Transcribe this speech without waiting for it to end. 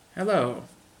Hello,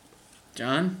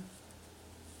 John.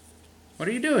 What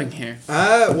are you doing here?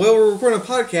 Well, we're recording a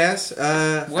podcast.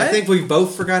 What? I think we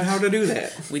both forgot how to do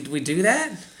that. We do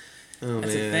that? Oh,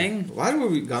 That's man. a thing? Why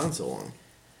have we gone so long?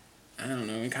 I don't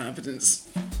know, incompetence.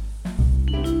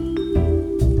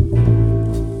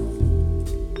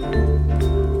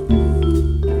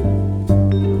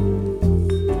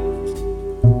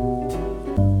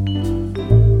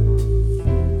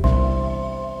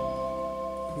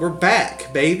 We're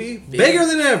back, baby. Bigger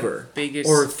than ever. Biggest.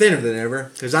 Or thinner than ever,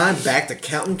 because I'm back to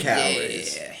counting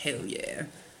calories. Yeah, hell yeah.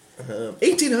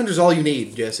 1,800 is all you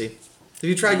need, Jesse. Have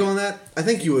you tried going that? I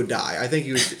think you would die. I think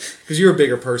you would, because you're a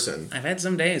bigger person. I've had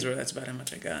some days where that's about how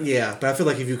much I got. Yeah, but I feel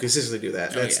like if you consistently do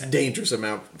that, that's yeah. a dangerous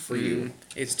amount for you.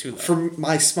 It's too low. For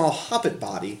my small hobbit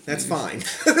body, that's fine.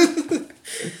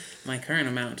 My current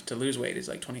amount to lose weight is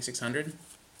like 2,600.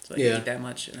 So I Yeah. eat that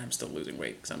much, and I'm still losing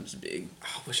weight because I'm just big.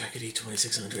 Oh, I wish I could eat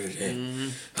 2,600 a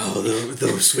day. Oh,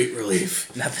 the sweet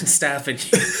relief. Nothing's stopping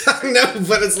you. No,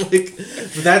 but it's like,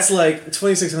 that's like,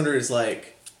 2,600 is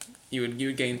like, You would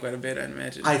gain quite a bit, I'd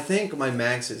imagine. I think my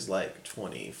max is like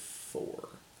 24.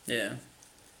 Yeah.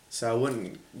 So I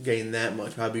wouldn't gain that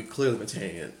much, but I'd be clearly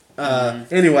maintaining it.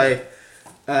 Anyway,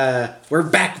 we're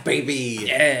back, baby.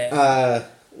 Yeah.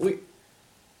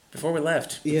 Before we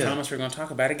left, we Yeah. promised we were going to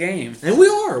talk about a game. And we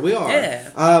are. Yeah.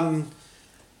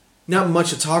 Not much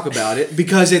to talk about it,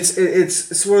 because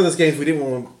it's one of those games we didn't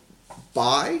want to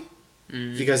buy,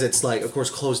 because it's like, of course,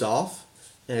 closed off,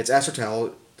 and it's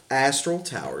Astral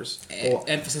Towers.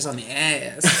 Emphasis on the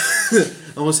ass.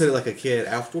 I almost said it like a kid.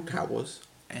 Astral Towers.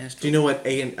 Astral. Do you know what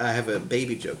I have a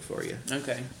baby joke for you.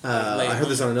 Okay. I heard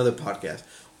this on another podcast.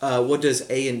 What does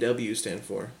A and W stand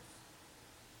for?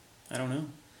 I don't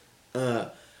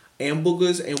know.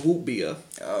 Hamburgers and whoop beer.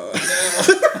 Oh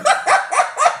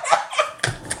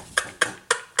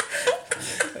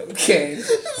no. Okay.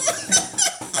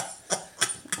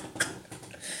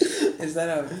 Is that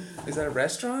a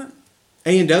restaurant?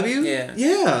 A&W? Yeah.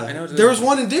 Yeah. I know there was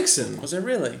one in Dixon. Was there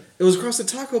really? It was across the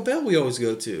Taco Bell we always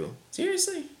go to.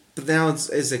 Seriously? But now it's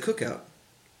a cookout.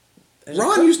 There's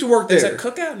Ron used to work there. There's a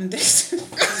cookout in Dixon?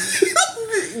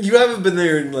 You haven't been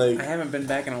there in like... I haven't been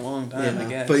back in a long time, I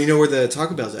guess. But you know where the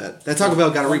Taco Bell's at? That Taco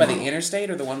Bell got a remodel. remodel. By the interstate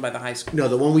or the one by the high school? No,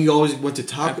 the one we always went to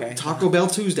Okay. Taco Bell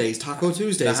Tuesdays, Taco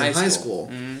Tuesdays in high school.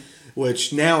 Mm-hmm.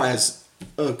 Which now, as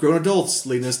grown adults,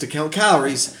 leading us to count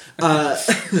calories. Yeah,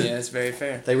 that's very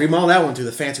fair. They remodeled that one to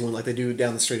the fancy one like they do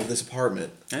down the street of this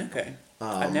apartment. Okay.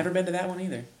 I've never been to that one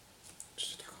either.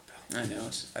 Just a Taco Bell.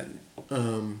 I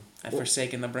know. I've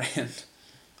forsaken the brand.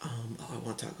 I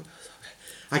want Taco Bell.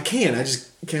 I can. I just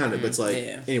counted, but it's like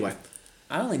anyway.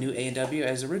 I only knew A&W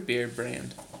as a root beer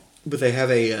brand. But they have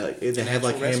they have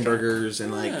like actual hamburgers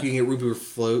and like you can get root beer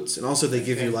floats, and also they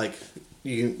give you like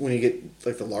when you get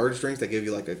like the large drinks, they give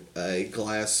you like a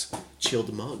glass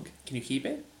chilled mug. Can you keep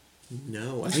it?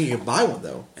 No, I think you can buy one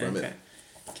though from it.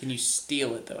 Can you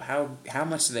steal it though? How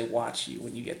much do they watch you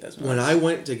when you get those mugs? When I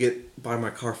went to buy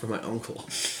my car for my uncle,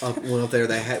 went up there.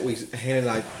 Hannah and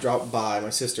I dropped by.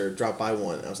 My sister dropped by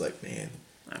one. And I was like, man.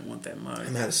 I want that mug.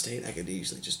 I'm out of state. I could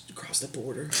easily just cross the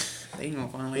border. They ain't gonna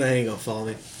follow me. They ain't gonna follow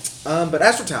me. But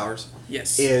Astral Towers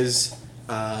is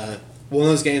one of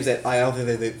those games that I don't think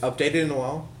they've updated in a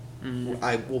while. Mm-hmm.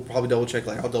 I will probably double check.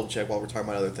 I'll double check while we're talking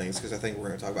about other things because I think we're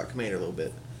gonna talk about Commander a little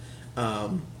bit.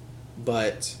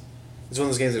 But it's one of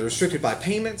those games that's restricted by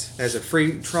payment. It has a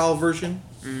free trial version,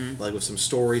 like with some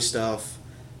story stuff,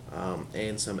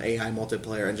 and some AI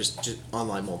multiplayer and just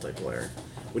online multiplayer.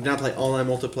 We did not play online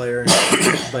multiplayer,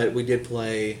 but we did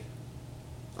play...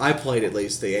 I played at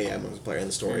least the AI multiplayer and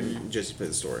the story, and Jesse played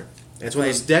the story. And it's one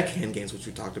of those deckhand games which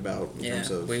we talked about in terms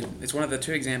of... It's one of the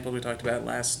two examples we talked about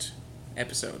last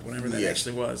episode, whenever that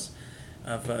actually was,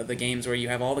 of the games where you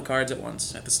have all the cards at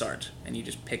once at the start, and you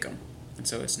just pick them. And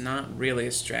so it's not really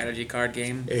a strategy card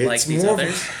game like these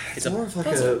others. It's more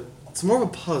of a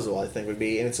puzzle, I think, would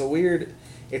be, and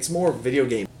it's more video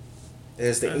game. It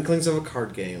has the inklings of a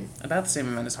card game. About the same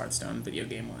amount as Hearthstone, video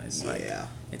game-wise. Yeah.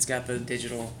 It's got the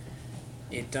digital...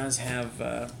 It does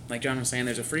have, like John was saying,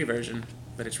 there's a free version,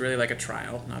 but it's really like a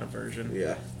trial, not a version.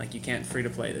 Yeah. Like, you can't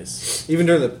free-to-play this. Even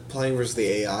during the playing versus the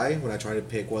AI, when I tried to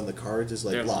pick one of the cards, it's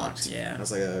like They're locked. Yeah. I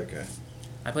was like, oh, okay.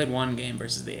 I played one game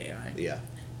versus the AI. Yeah.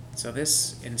 So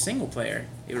this, in single player,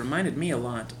 it reminded me a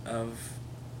lot of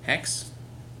Hex.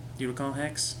 Do you recall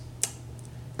Hex?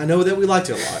 I know that we liked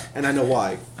it a lot, and I know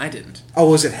why. I didn't.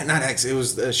 Oh, was it not Hex? It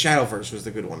was Shadowverse was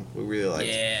the good one. We really liked.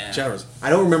 Yeah. Shadowverse.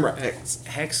 I don't remember Hex.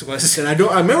 Hex was. And I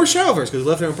remember Shadowverse because it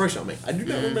left an impression on me. I do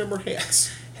not remember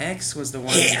Hex. Hex was the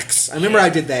one. Hex. I remember I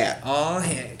did that. Oh,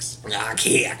 Hex. Ah,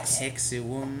 Hex. Hexy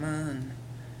woman.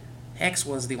 Hex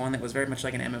was the one that was very much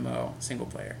like an MMO single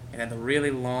player. It had the really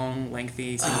long,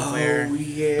 lengthy single player with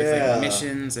like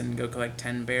missions and go collect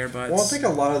 10 bear butts. Well, I think a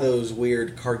lot of those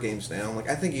weird card games now, like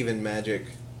I think even Magic,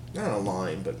 not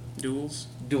online, but Duels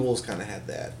kind of had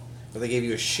that. But they gave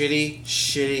you a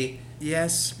shitty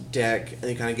deck,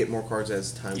 and you kind of get more cards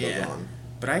as time goes on.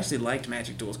 But I actually liked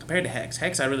Magic Duels compared to Hex.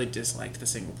 Hex, I really disliked the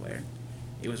single player.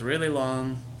 It was really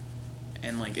long.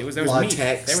 And like there was meat.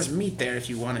 Text. There was meat there if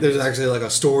you wanted. There's actually like a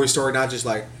story, not just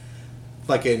like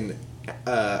in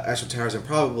Astral Towers, and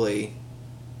probably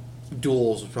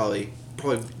Duels was probably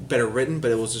better written,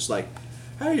 but it was just like,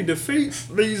 hey, defeat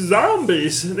these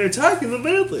zombies and they're attacking the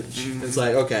village. Mm-hmm. It's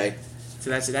like, okay,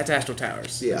 so that's Astral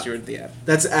Towers. Yeah, that's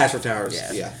that's Astral Towers.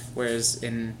 Yeah. Whereas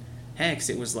in Hex,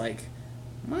 it was like,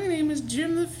 my name is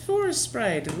Jim the Forest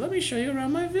Sprite. Let me show you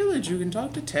around my village. You can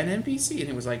talk to 10 NPC. And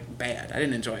it was like bad. I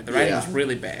didn't enjoy it. The writing was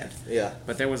really bad. Yeah.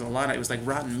 But there was a lot of, it was like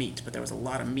rotten meat, but there was a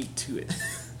lot of meat to it.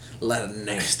 A lot of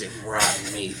nasty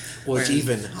rotten meat. Which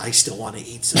even I still want to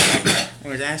eat some.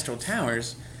 Whereas Astral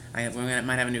Towers, we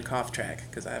might have a new cough track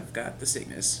because I've got the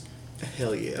sickness.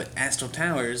 Hell yeah. But Astral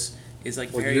Towers is like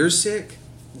very... you're sick,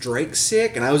 Drake's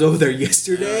sick, and I was over there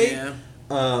yesterday. Oh,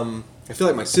 yeah. I feel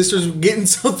like my sister's getting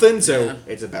something, so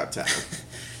it's about time.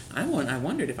 I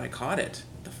wondered if I caught it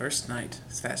the first night.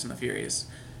 It's Fast and the Furious.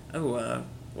 Oh,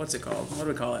 what's it called? What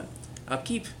do we call it?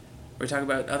 Upkeep? We're talking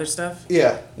about other stuff?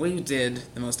 Yeah. We did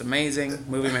the most amazing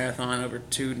movie marathon over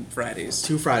 2 Fridays.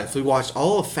 2 Fridays. We watched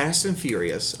all of Fast and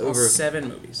Furious. All 7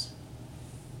 movies.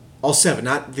 All 7,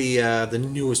 not the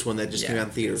newest one that just came out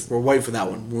in theaters. We're waiting for that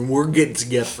one. We're getting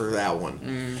together for that one.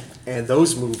 Mm. And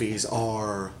those movies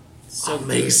are... so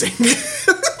amazing.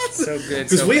 So good.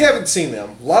 Because we haven't seen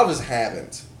them. A lot of us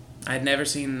haven't. I'd never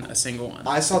seen a single one.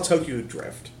 I saw Tokyo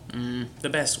Drift. The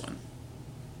best one.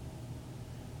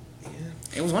 Yeah.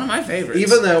 It was one of my favorites.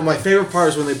 Even though my favorite part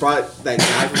is when they brought that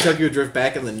guy from Tokyo Drift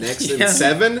back in the next in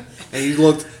 7, and he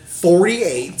looked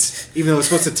 48, even though it's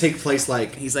supposed to take place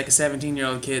like... he's like a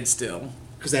 17-year-old kid still.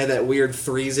 Because they had that weird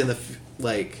freeze in the...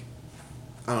 like...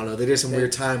 I don't know. They did some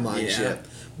weird timeline shit.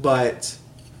 But...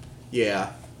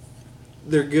 yeah.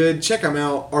 They're good. Check them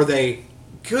out. Are they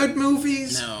good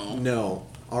movies? No.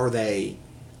 Are they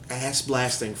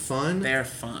ass-blasting fun? They're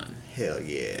fun. Hell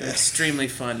yeah. They're extremely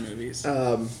fun movies.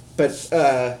 But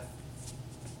back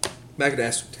at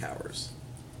Astral Towers.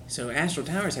 So Astral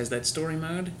Towers has that story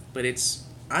mode, but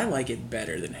I like it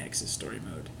better than Hex's story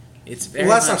mode. It's very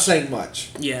that's not saying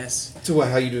much. Yes. To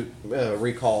how you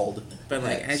recalled. But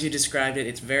like as you described it,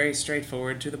 it's very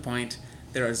straightforward, to the point.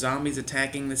 There are zombies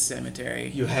attacking the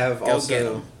cemetery. You have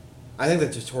also... I think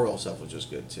the tutorial stuff was just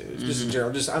good, too. Just in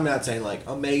general. I'm not saying, like,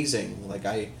 amazing. Like,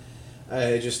 I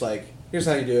just, like, here's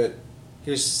how you do it.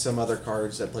 Here's some other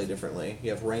cards that play differently.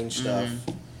 You have range stuff.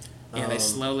 Yeah, they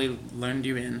slowly learned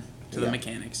you in to the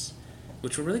mechanics,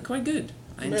 which were really quite good.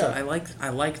 I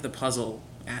like the puzzle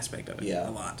aspect of it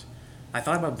a lot. I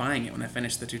thought about buying it when I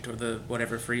finished the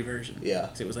whatever free version.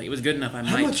 Yeah. So it was good enough.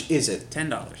 How much is it?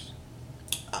 $10.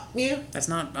 Yeah. That's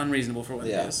not unreasonable for what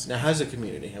it is. Now, how's the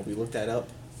community? Have we looked that up?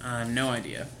 No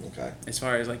idea. Okay. As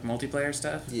far as, like, multiplayer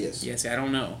stuff? Yes. Yeah, see, I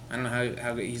don't know. I don't know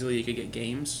how easily you could get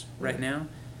games right now.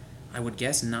 I would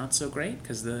guess not so great,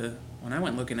 because when I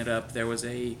went looking it up, there was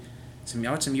I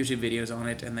watched some YouTube videos on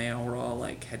it, and they all were all,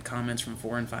 like, had comments from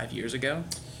 4 and 5 years ago.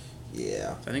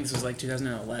 Yeah. So I think this was, like,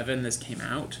 2011 this came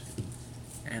out.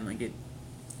 And, like,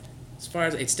 as far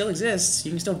as it still exists,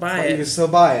 you can still buy it. You can still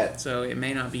buy it. So it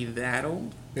may not be that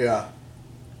old. Yeah.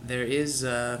 There is,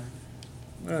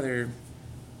 what other...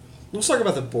 Let's talk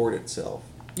about the board itself.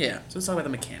 Yeah, so let's talk about the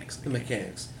mechanics. The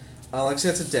mechanics. Like I said,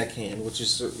 it's a deckhand, which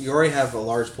is... you already have a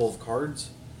large pool of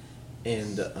cards.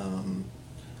 And,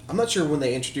 I'm not sure when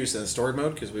they introduced it in the story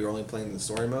mode, because we were only playing in the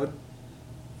story mode.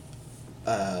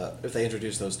 If they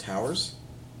introduced those towers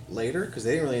later, because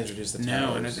they didn't really introduce the towers.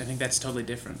 No, and I think that's totally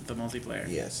different, the multiplayer.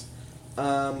 Yes.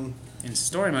 In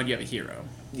story mode, you have a hero.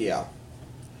 Yeah.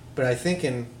 But I think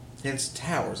in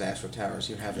Towers, Astral Towers,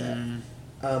 you have that.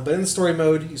 But in the story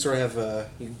mode, you sort of have,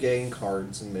 you gain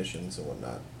cards and missions and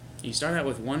whatnot. You start out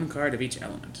with 1 card of each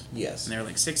element. Yes. And there are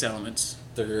like 6 elements.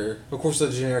 They're, of course, the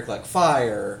generic, like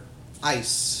fire,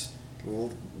 ice,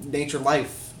 nature,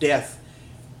 life, death,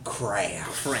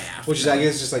 craft. Which is, I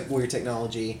guess, just like weird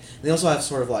technology. And they also have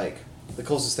sort of like the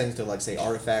closest things to, like, say,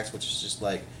 artifacts, which is just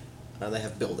like they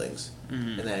have buildings.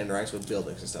 And that interacts with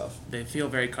buildings and stuff. They feel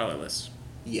very colorless.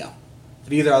 Yeah.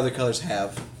 But either other colors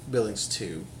have buildings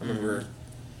too. I remember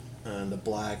the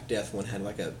Black Death one had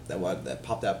like that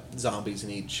popped out zombies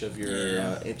in each of your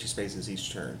empty spaces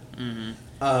each turn.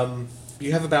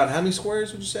 You have about how many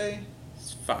squares, would you say?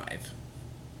 It's 5. I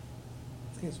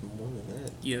think it's more than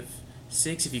that. You have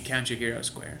 6 if you count your hero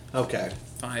square. Okay.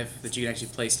 5 that you can actually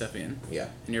play stuff in. Yeah.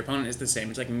 And your opponent is the same.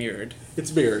 It's like mirrored.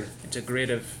 It's mirrored. It's a grid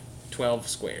of 12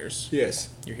 squares. Yes.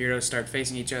 Your heroes start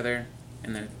facing each other,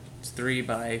 and then it's 3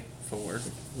 by 4.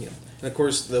 Yeah. And of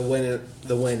course, the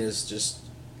win is just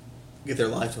get their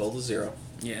life total to 0.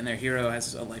 Yeah, and their hero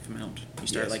has a life amount. You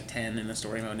start at like 10 in the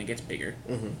story mode, and it gets bigger.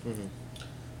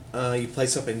 You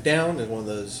place up and down in one of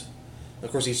those.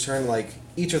 Of course, each turn, like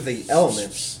each of the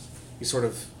elements, you sort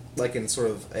of like in sort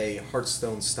of a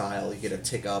Hearthstone style, you get a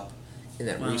tick up in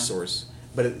that resource.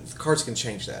 But the cards can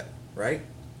change that, right?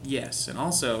 Yes, and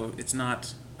also it's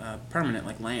not permanent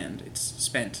like land. It's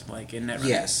spent like in Netrunner.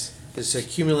 Yes, it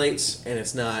accumulates and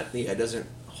it's not. Yeah, it doesn't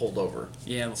hold over.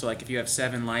 Yeah, so like if you have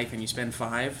 7 life and you spend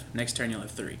 5, next turn you'll have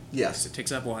 3. Yes, so it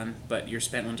ticks up 1, but your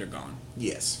spent ones are gone.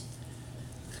 Yes,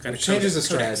 it changes the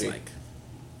strategy. Like.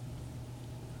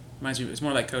 Reminds me, it's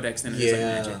more like Codex than it is like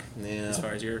Magic. Yeah. As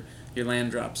far as your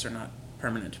land drops are not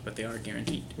permanent, but they are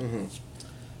guaranteed.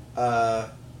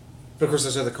 But of course,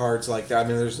 there's other cards like that. I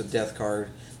mean, there's a Death card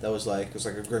that was like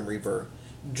a Grim Reaper,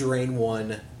 drain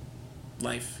 1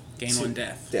 life, gain 1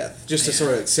 death. Just to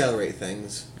sort of accelerate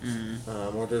things.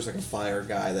 Or there's like a Fire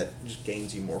guy that just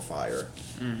gains you more fire.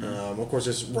 Of course,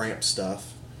 there's ramp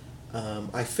stuff.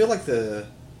 I feel like the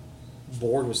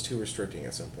board was too restricting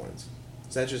at some points.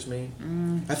 Is that just me?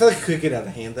 I feel like it could get out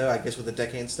of hand though. I guess with the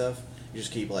deckhand stuff, you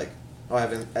just keep like, oh, I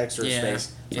have an extra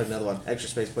space, put another one. Extra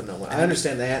space, put another one. I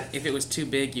understand that. If it was too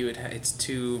big, you would. It's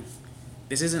too.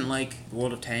 This isn't like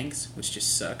World of Tanks, which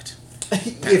just sucked.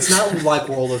 It's not like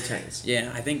World of Tanks.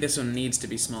 Yeah, I think this one needs to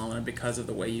be smaller because of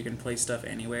the way you can play stuff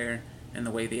anywhere and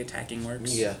the way the attacking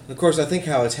works. Yeah, of course. I think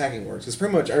how attacking works is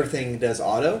pretty much everything does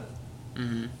auto.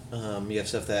 You have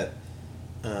stuff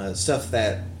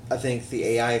that I think the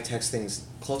AI attacks things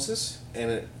closest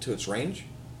and to its range.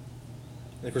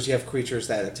 And of course, you have creatures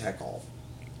that attack all.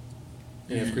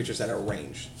 And you have creatures that are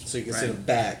ranged. So you can send them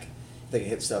back. They can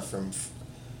hit stuff from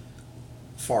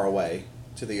far away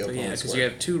to the opponent's Yeah, because you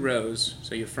have 2 rows.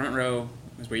 So your front row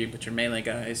is where you put your melee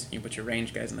guys. You put your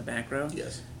ranged guys in the back row.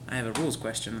 Yes. I have a rules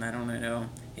question, and I don't really know.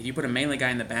 If you put a melee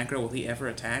guy in the back row, will he ever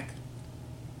attack?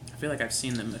 I feel like I've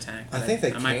seen them attack. I think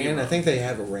they can. I think they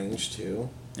have a range too.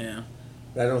 Yeah.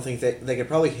 But I don't think they could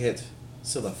probably hit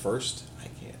still the first. I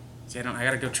can't. See, I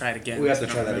gotta go try it again. We have to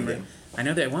try that again. I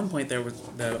know that at one point there was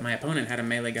my opponent had a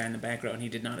melee guy in the back row and he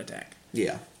did not attack.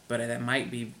 Yeah. But that might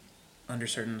be under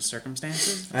certain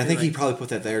circumstances. I think he probably put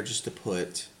that there just to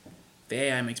put. The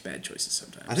AI makes bad choices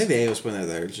sometimes. I think the AI was putting that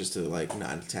there just to like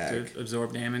not attack. To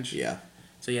absorb damage. Yeah.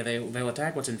 So yeah, they'll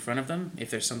attack what's in front of them if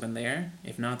there's something there.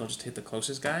 If not, they'll just hit the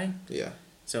closest guy. Yeah.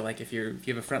 So like if you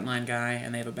have a frontline guy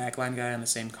and they have a backline guy on the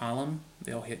same column,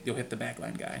 you'll hit the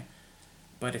backline guy.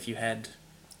 But if you had,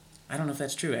 I don't know if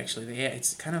that's true actually.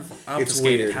 It's kind of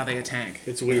obfuscated how they attack.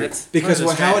 It's weird because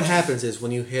how it happens is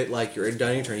when you hit like your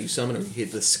dining turn, you summon or you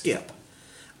hit the skip.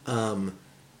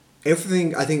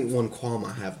 Everything I think one qualm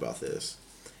I have about this,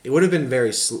 it would have been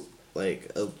very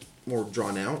more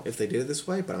drawn out if they did it this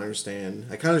way. But I kind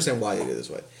of understand why they did it this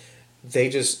way. They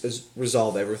just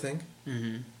resolve everything.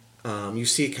 You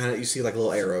see like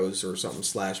little arrows or something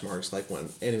slash marks like when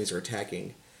enemies are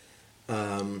attacking.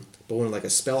 But when like a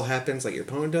spell happens, like your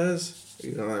opponent does,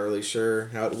 you're not really sure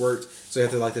how it works. So you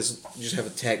have to like this. You just have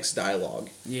a text dialogue.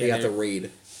 Yeah, you have to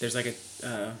read. There's like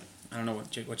a I don't know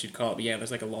what you'd call it, but yeah,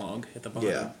 there's like a log at the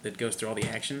bottom that goes through all the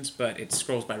actions, but it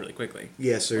scrolls by really quickly.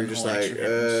 Yeah, so you're just like, you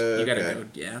gotta go,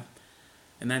 yeah.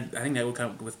 And I think that will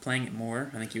come with playing it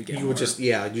more. I think you would get. You would just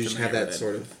have that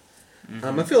sort of.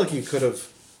 I feel like you could have,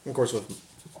 of course, with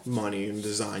money and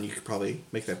design, you could probably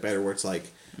make that better, where it's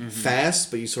like fast,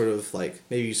 but you sort of like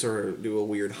maybe you sort of do a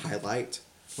weird highlight,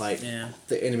 like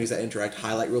the enemies that interact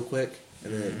highlight real quick,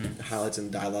 and then it highlights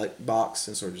in the dialect box,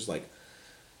 and sort of just like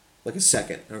a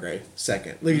second.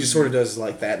 Like he just sort of does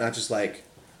like that, not just like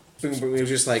boom boom. It was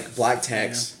just like black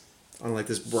text on like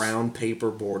this brown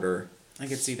paper border. I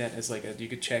could see that as like you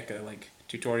could check a like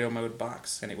tutorial mode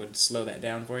box and it would slow that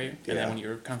down for you. And then when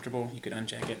you're comfortable, you could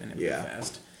uncheck it and it would be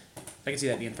fast. I could see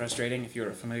that being frustrating if you were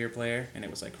a familiar player and it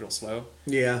was like real slow.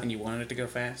 Yeah. And you wanted it to go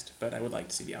fast, but I would like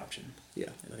to see the option. Yeah.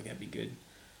 I think that'd be good.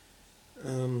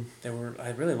 I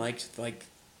really liked like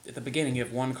at the beginning you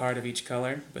have 1 card of each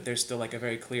color, but there's still like a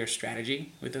very clear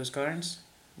strategy with those cards.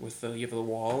 You have the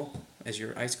wall as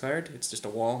your ice card. It's just a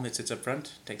wall that sits up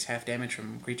front, takes half damage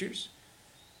from creatures.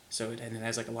 So it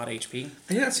has like a lot of HP.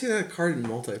 I did not see that card in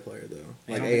multiplayer though.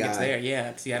 I don't think it's there.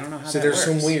 Yeah. See, I don't know how. So that works. So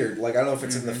there's some weird. Like I don't know if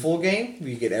it's in the full game.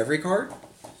 You get every card.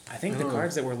 I think the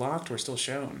cards that were locked were still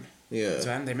shown. Yeah.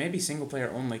 So there may be single player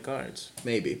only cards.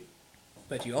 Maybe.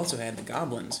 But you also had the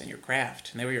goblins and your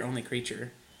craft, and they were your only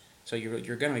creature. So you're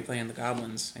going to be playing the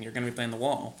goblins, and you're going to be playing the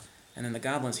wall. And then the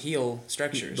goblins heal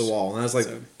structures. The wall. And I was like,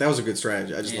 that was a good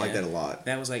strategy. I just like that a lot.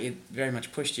 That was like, it very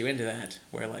much pushed you into that,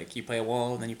 where like you play a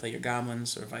wall, and then you play your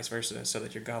goblins, or vice versa, so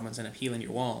that your goblins end up healing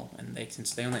your wall. And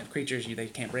since they only have creatures, they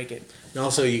can't break it. And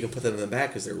also, you can put them in the back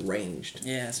because they're ranged.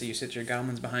 Yeah, so you sit your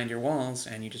goblins behind your walls,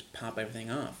 and you just pop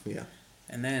everything off. Yeah.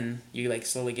 And then you like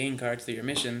slowly gain cards through your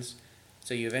missions,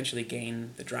 so you eventually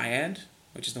gain the Dryad,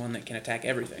 which is the one that can attack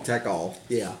everything. Attack all.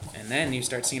 Yeah. And then you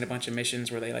start seeing a bunch of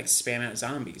missions where they like spam out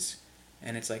zombies.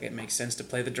 And it's like, it makes sense to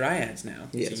play the Dryads now.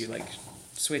 Yes. So you like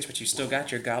switch, but you still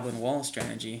got your Goblin Wall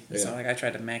strategy. Yeah. So like I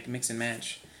tried to mix and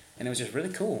match, and it was just really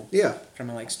cool. Yeah.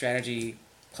 From a like strategy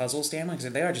puzzle standpoint,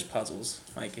 because they are just puzzles.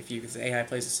 Like if the AI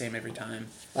plays the same every time.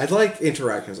 I like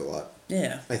interactions a lot.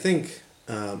 Yeah. I think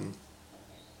we'll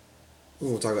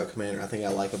talk about Commander. I think I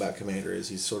like about Commander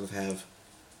is you sort of have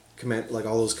like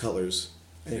all those colors.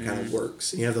 And it kind of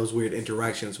works. You have those weird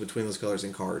interactions between those colors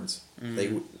and cards.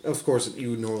 They, of course,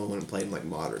 you normally wouldn't play in like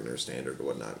Modern or Standard or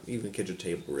whatnot. Even Kitchen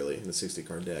Table, really, in the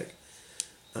 60-card deck.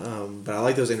 But I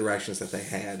like those interactions that they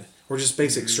had. Or just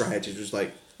basic strategies. Just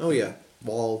like, oh yeah,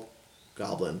 Wall,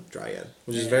 Goblin, Dryad.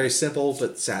 Which is very simple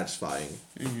but satisfying.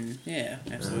 Yeah,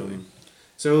 absolutely.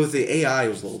 So the AI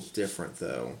was a little different,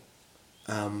 though.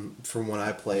 From when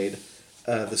I played.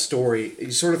 The story, you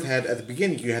sort of had, at the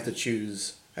beginning, you have to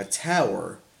choose a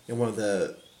tower in one of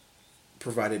the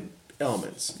provided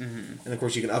elements. And of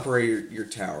course you can upgrade your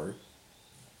tower.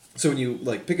 So when you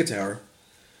like pick a tower,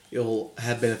 you'll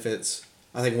have benefits.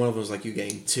 I think one of them is like you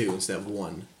gain 2 instead of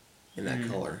 1 in that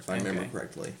color, if I remember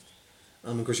correctly.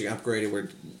 Of course you can upgrade it where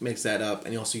it makes that up,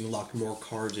 and you also unlock more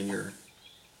cards in your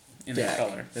deck.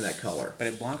 That color. But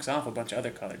it blocks off a bunch of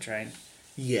other colors, right?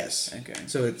 Yes. Okay.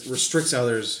 So it restricts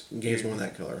others and gains more in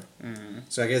that color.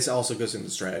 So I guess it also goes into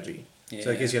strategy. Yeah.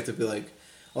 So I guess you have to be like,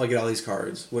 oh, I get all these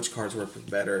cards. Which cards work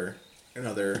better in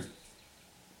other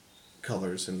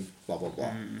colors and blah, blah, blah.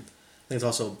 I think it's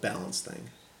also a balance thing.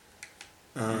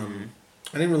 I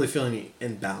didn't really feel any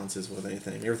imbalances with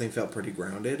anything. Everything felt pretty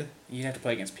grounded. You'd have to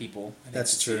play against people.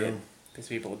 That's true. Because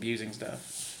people abusing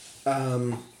stuff.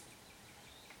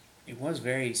 It was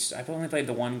very... I've only played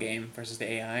the one game versus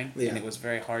the AI, and it was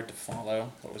very hard to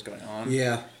follow what was going on.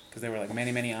 Yeah. Because there were like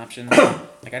many options.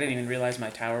 Like I didn't even realize my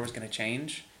tower was going to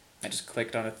change. I just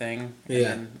clicked on a thing, and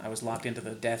then I was locked into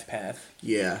the death path.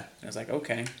 Yeah. And I was like,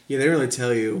 okay. Yeah, they really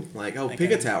tell you, like, oh,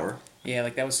 pick a tower. Yeah,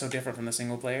 like that was so different from the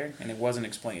single player, and it wasn't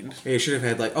explained. Yeah, you should have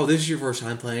had like, oh, this is your first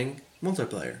time playing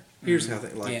multiplayer. Here's how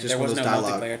they like. Yeah, just there one was of no those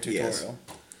dialogue. multiplayer tutorial.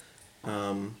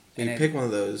 Yes. You pick one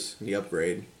of those, and you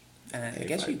upgrade. And I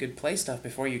guess you could play stuff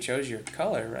before you chose your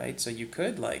color, right? So you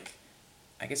could like,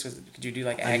 I guess could you do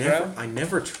like aggro? I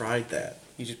never tried that.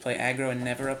 You just play aggro and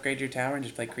never upgrade your tower and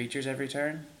just play creatures every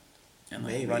turn, and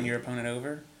like run your opponent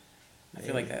over. I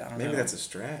feel like that. I don't know. Maybe that's a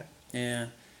strat. Yeah,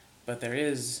 but there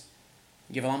is.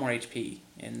 You have a lot more HP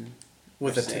in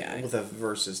with a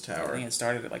versus tower. I think it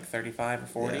started at like 35 or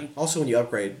 40. Yeah. Also, when you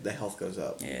upgrade, the health goes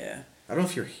up. Yeah. I don't know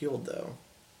if you're healed though.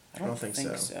 I don't think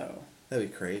so. That'd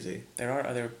be crazy. There are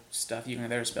other stuff.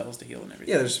 There are spells to heal and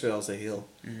everything. Yeah, there's spells to heal.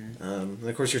 And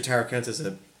of course, your tower counts as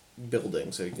a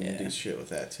building, so you can do shit with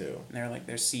that too. And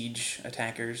there's siege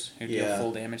attackers who deal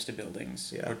full damage to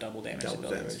buildings or double damage to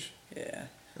buildings. Yeah.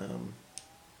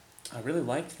 I really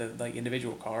liked the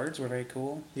individual cards were very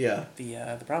cool. Yeah.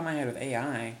 The problem I had with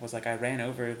AI was like I ran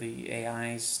over the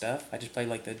AI's stuff. I just played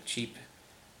like the cheap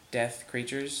death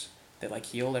creatures that like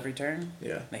heal every turn.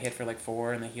 Yeah. They hit for like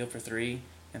 4 and they healed for 3.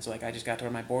 And so, like, I just got to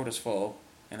where my board was full,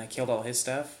 and I killed all his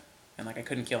stuff, and, like, I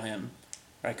couldn't kill him.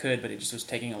 Or I could, but it just was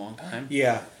taking a long time.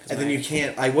 Yeah, and then you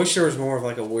can't... I wish there was more of,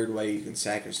 like, a weird way you can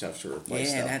sack your stuff to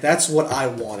replace stuff. That's what I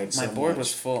wanted so much. My board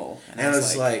was full. And I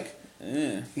was like,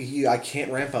 I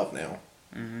can't ramp up now.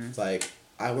 It's like,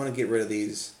 I want to get rid of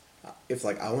these... If,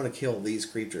 like, I want to kill these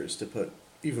creatures to put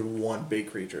even one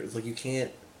big creature. It's like, you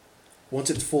can't... Once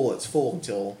it's full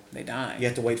until... They die. You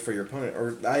have to wait for your opponent.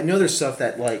 Or I know there's stuff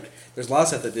that, like... There's a lot of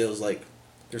stuff that deals, like...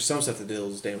 There's some stuff that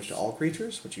deals damage to all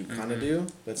creatures, which you kind of do.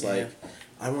 But it's like,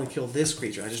 I want to kill this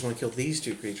creature. I just want to kill these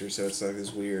 2 creatures. So it's like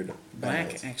this weird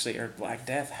balance. Black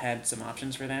Death had some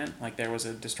options for that. Like, there was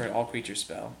a Destroy All Creatures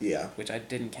spell. Yeah. Which I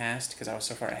didn't cast because I was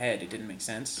so far ahead. It didn't make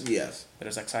sense. Yes. But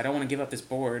it was like, so I don't want to give up this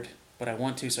board, but I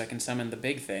want to so I can summon the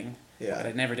big thing. Yeah. But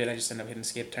I never did. I just ended up hitting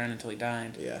skip turn until he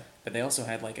died. Yeah. But they also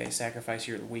had like a sacrifice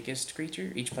your weakest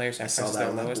creature. Each player sacrifices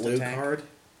their lowest blue attack. Card.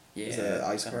 Yeah. The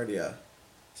ice card. Yeah.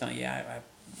 So yeah,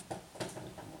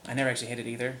 I never actually hit it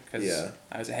either because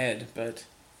I was ahead. But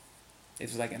it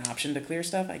was like an option to clear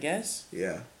stuff, I guess.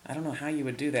 Yeah. I don't know how you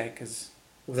would do that because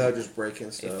without just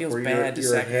breaking stuff. It feels bad to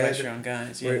sacrifice your own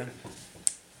guys. Yeah.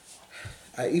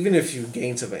 even if you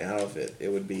gain something out of it, it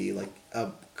would be like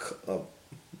a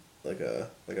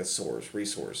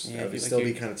resource. Yeah, That would like still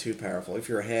be kind of too powerful. If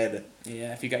you're ahead,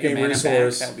 yeah, if you got your mana back,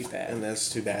 that would be bad. And that's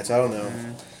too bad. So I don't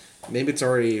know. Maybe it's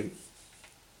already.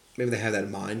 Maybe they have that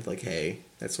in mind. Like, hey,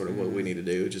 that's sort of what we need to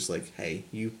do. Just like, hey,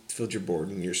 you filled your board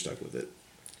and you're stuck with it.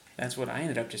 That's what I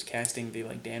ended up just casting the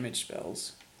like damage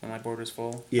spells when my board was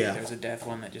full. Yeah. Like, there was a death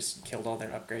one that just killed all their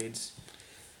upgrades.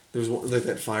 There's one like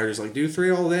that fire is like do 3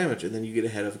 all damage and then you get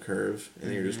ahead of a curve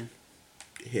and you're just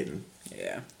hitting.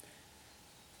 Yeah.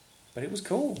 But it was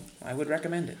cool. I would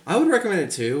recommend it. I would recommend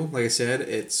it too. Like I said,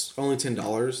 it's only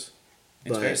 $10.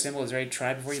 It's very simple. It's very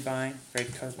try before you buy.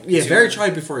 Very try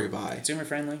before you buy. Consumer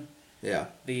friendly. Yeah.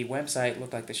 The website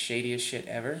looked like the shadiest shit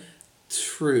ever.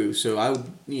 True. So I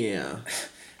would, yeah.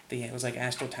 It was like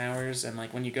Astral Towers, and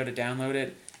like when you go to download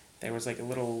it, there was like a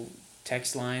little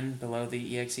text line below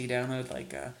the exe download,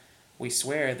 like, we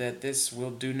swear that this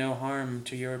will do no harm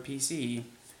to your PC.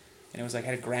 And it was like,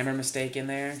 had a grammar mistake in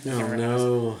there. Oh,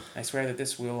 no. I swear that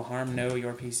this will harm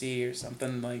your PC or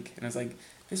something like, and I was like,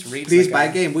 this reads Please like buy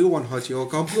a game, we won't hurt your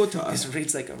computer. This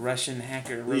reads like a Russian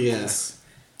hacker wrote this.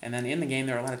 And then in the game,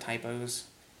 there are a lot of typos.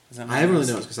 I haven't really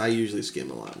noticed because I usually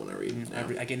skim a lot when I read.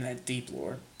 I get in that deep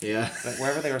lore. Yeah. But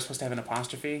wherever they were supposed to have an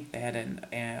apostrophe, they had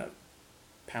a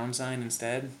pound sign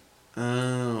instead.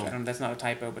 Oh. That's not a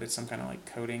typo, but it's some kind of like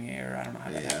coding error. I don't know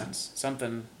how that happens.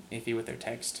 Something iffy with their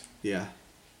text. Yeah.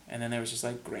 And then there was just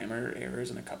like grammar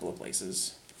errors in a couple of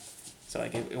places. So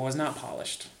like it was not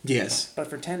polished. Yes. But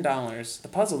for $10, the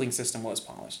puzzling system was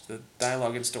polished. The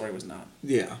dialogue and story was not.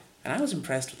 Yeah. And I was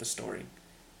impressed with the story.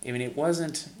 I mean, it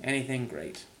wasn't anything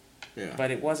great. Yeah.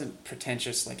 But it wasn't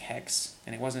pretentious like Hex,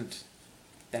 and it wasn't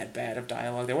that bad of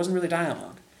dialogue. There wasn't really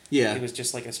dialogue. Yeah. It was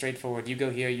just like a straightforward, you go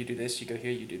here, you do this, you go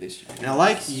here, you do this. And I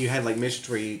like you had like missions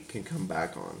where you can come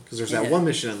back on. Because there's that one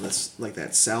mission in this, like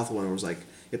that south one where it was like,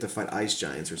 you have to fight ice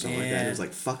giants or something like that. And it was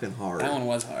like fucking hard. That one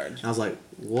was hard. And I was like,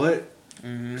 what?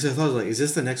 Because I thought, like, is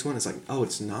this the next one? It's like, oh,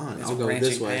 it's not. I'll go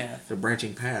this way. The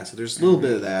branching path. So there's a little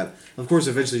bit of that. Of course,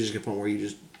 eventually you just get to a point where you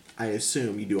just, I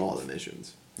assume, you do all the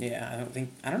missions. Yeah,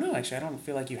 I don't know, actually. I don't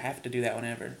feel like you have to do that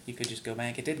whenever. You could just go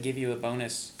back. It did give you a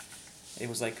bonus. It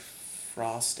was like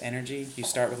frost energy. You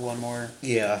start with one more.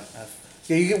 Yeah.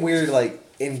 Yeah, you get weird, like,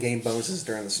 in-game bonuses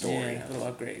during the story. Yeah,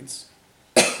 little upgrades.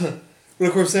 But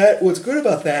of course, what's good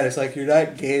about that is, like, you're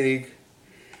not getting...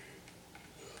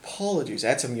 Apologies, I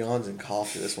had some yawns and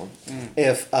cough to this one.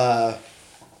 If,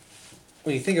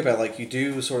 when you think about, like, you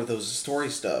do sort of those story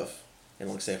stuff, and,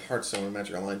 like, say, Hearthstone or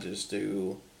Magic Online just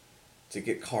do... to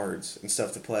get cards and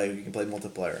stuff to play, you can play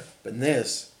multiplayer. But in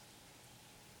this,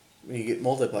 when you get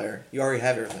multiplayer, you already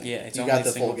have everything. Yeah, it's you only got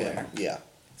the single full player. game. Yeah.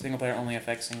 Single player only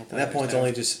affects single player. And that point's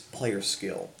only just player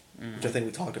skill, which I think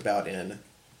we talked about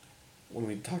when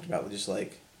we talked about just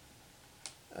like...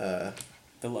 the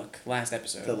luck. Last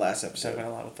episode. The last episode. We talked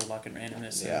about a lot with the luck and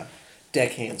randomness. Yeah.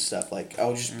 Deckhand stuff. Like,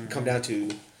 I'll just come down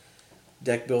to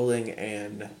deck building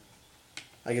and,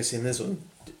 I guess in this one,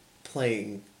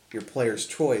 playing your player's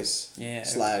choice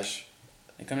slash...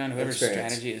 It comes down to whoever's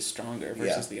strategy is stronger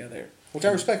versus the other. Which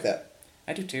I respect that.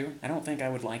 I do too. I don't think I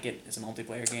would like it as a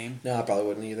multiplayer game. No, I probably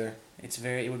wouldn't either.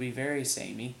 It would be very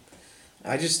samey.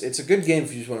 It's a good game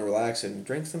if you just want to relax and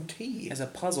drink some tea. As a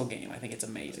puzzle game, I think it's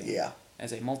amazing. Yeah.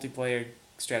 As a multiplayer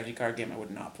strategy card game, I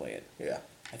would not play it. Yeah.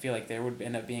 I feel like there would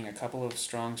end up being a couple of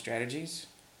strong strategies,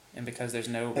 and because there's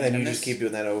no... And then you just keep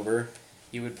doing that over.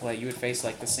 You would face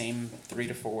like the same 3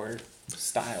 to 4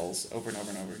 styles over and over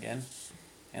and over again.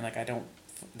 And like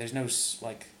there's no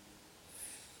like...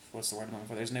 What's the word I'm looking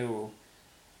for? There's no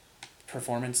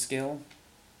performance skill.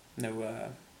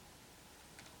 No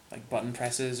like button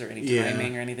presses or any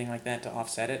timing or anything like that to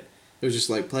offset it. It was just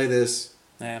like, play this.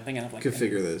 Yeah, I'm thinking of like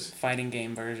configure this. Fighting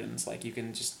game versions, like you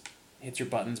can just hit your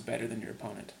buttons better than your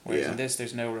opponent. Whereas in this,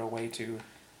 there's no real way to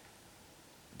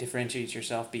differentiate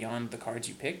yourself beyond the cards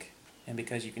you pick, and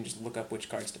because you can just look up which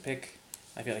cards to pick,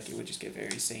 I feel like it would just get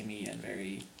very samey and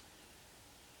very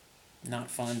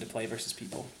not fun to play versus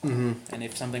people. Mm-hmm. And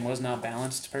if something was not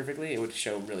balanced perfectly, it would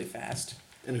show really fast.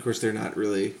 And of course, they're not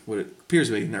really, what it appears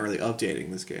to be, not really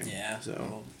updating this game. Yeah.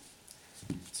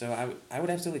 So I would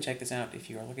absolutely check this out if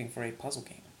you are looking for a puzzle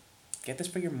game. Get this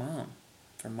for your mom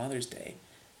for Mother's Day,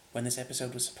 when this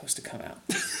episode was supposed to come out.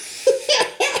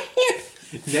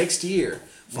 Next year.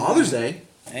 Father's Day.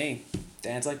 Hey,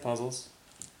 dads like puzzles.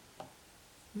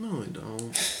 No, I don't.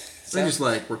 I just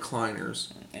like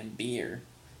recliners. And beer.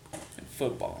 And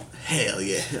football. Hell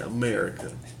yeah,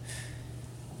 America.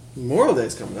 Memorial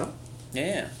Day's coming up.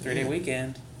 Yeah, 3-day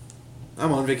weekend.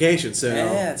 I'm on vacation, so...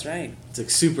 Yeah, that's right. It's like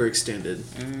super extended.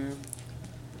 Mm-hmm.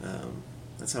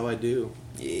 That's how I do.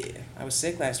 Yeah. I was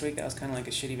sick last week. That was kind of like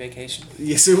a shitty vacation.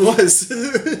 Yes, it was.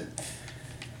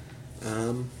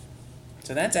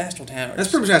 So that's Astral Towers. That's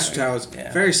pretty much Astral Towers.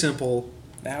 Yeah. Very simple.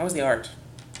 How was the art?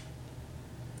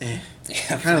 Yeah,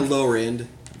 Kind of lower end.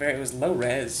 It was low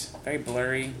res, very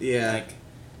blurry. Yeah.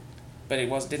 But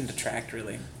it didn't detract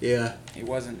really. Yeah. It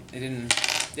didn't.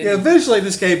 Yeah, eventually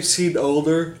this game seemed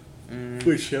older,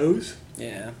 which shows.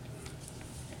 Yeah.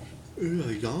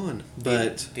 Ooh, yawn.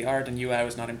 But the art and UI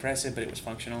was not impressive, but it was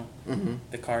functional. Mm-hmm.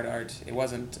 The card art, it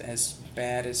wasn't as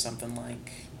bad as something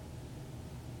like,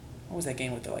 what was that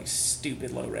game with the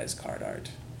stupid low res card art?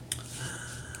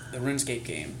 The RuneScape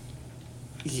game.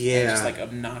 Yeah. Just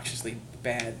obnoxiously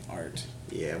bad art.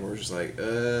 Yeah, we're just like,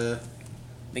 The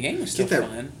game was still get that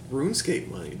fun. RuneScape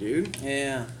money, dude.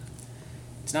 Yeah.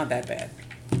 It's not that bad.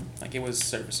 It was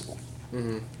serviceable.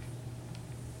 Mm-hmm.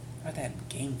 How about that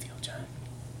game feel, John?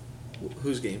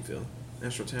 Whose game feel?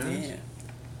 Astral Towers? Yeah.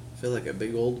 I feel like a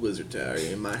big old wizard tower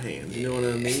in my hands. You know what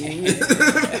I mean?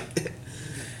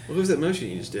 What was that motion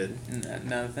you just did?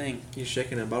 Not a thing. You're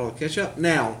shaking a bottle of ketchup?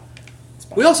 Now,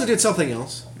 we also did something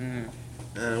else.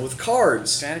 With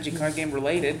cards. Strategy card game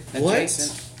related. What?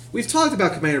 Adjacent. We've talked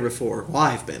about Commander before. Well,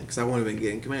 I've been, because I want to be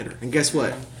getting Commander. And guess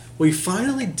what? We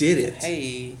finally did it.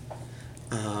 Hey.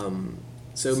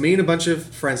 So me and a bunch of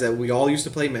friends that we all used to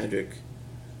play Magic,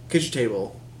 kitchen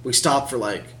table, we stopped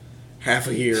for half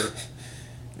a year.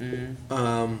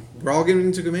 We're all getting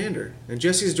into Commander. And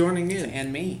Jesse's joining in.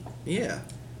 And me. Yeah.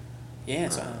 Yeah,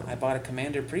 so I bought a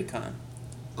Commander Precon.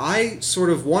 I sort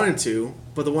of wanted to,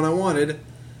 but the one I wanted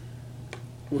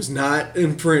was not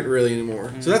in print really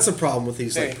anymore. So that's the problem with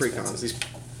these precons. These,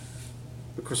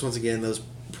 of course, once again, those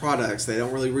products, they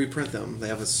don't really reprint them. They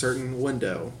have a certain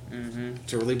window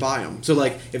to really buy them. So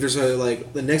if there's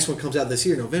the next one comes out this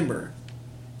year, November,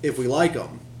 if we like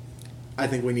them, I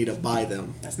think we need to buy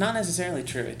them. That's not necessarily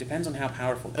true. It depends on how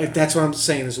powerful they are. That's what I'm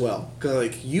saying as well.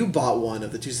 Because you bought one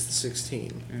of the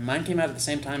 2016. Mine came out at the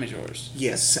same time as yours.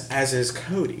 Yes, as is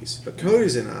Cody's. But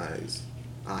Cody's and eyes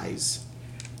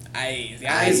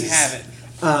have it.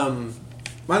 Mine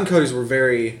and Cody's were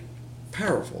very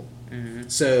powerful.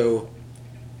 So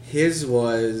his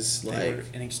was they were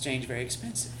in exchange very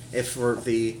expensive.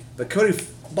 But Cody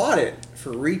bought it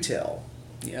for retail.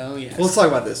 Oh yes. Well, let's talk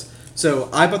about this. So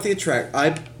I bought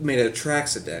I made a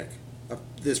Atraxa deck.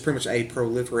 This is pretty much a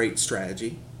proliferate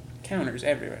strategy. Counters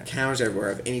everywhere. Counters everywhere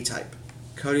of any type.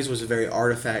 Cody's was a very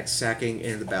artifact sacking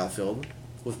into the battlefield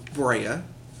with Brea. And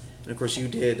of course you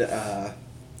did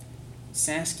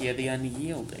Saskia the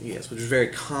Unyielding. Yes, which was very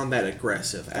combat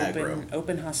aggressive, aggro.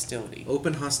 Open hostility.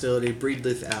 Open hostility, breed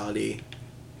lethality,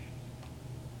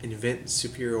 invent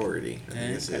superiority, I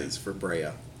think this is for Brea.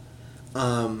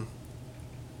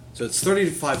 So it's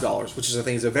 $35, which I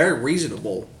think is a very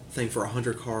reasonable thing for a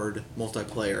 100-card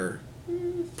multiplayer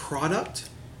product.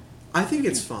 I think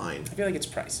it's fine. I feel like it's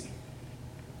pricey.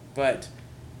 But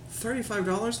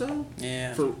 $35 though?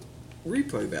 Yeah. For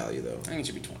replay value though. I think it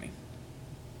should be 20.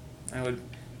 I would,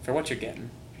 for what you're getting,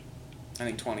 I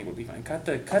think 20 would be fine. Cut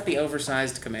the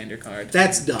oversized Commander card.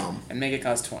 That's dumb. And make it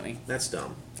cost 20. That's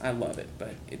dumb. I love it,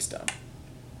 but it's dumb.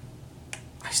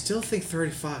 I still think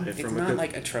 35 It's from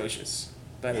not atrocious,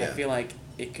 but Yeah. I feel like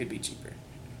it could be cheaper.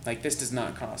 This does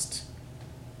not cost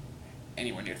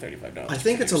anywhere near $35. I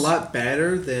think it's a lot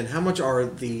better than how much are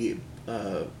the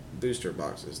booster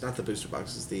boxes? Not the booster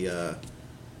boxes, the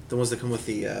ones that come with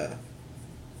the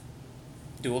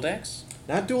Dual decks?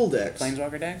 not dual decks.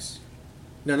 Planeswalker decks?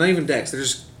 No, not even decks. They're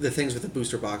just the things with the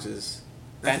booster boxes.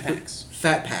 Fat packs.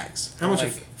 Fat packs. How much?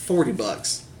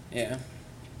 $40. Yeah.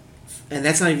 And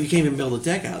that's not even, you can't even build a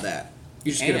deck out of that.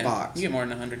 You just get a box. You get more than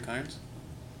 100 cards.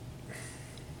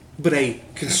 But a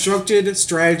constructed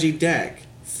strategy deck,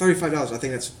 $35. I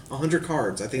think that's 100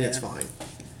 cards. I think that's fine.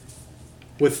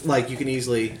 With you can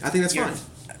easily. I think that's fine.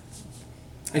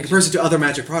 In comparison to other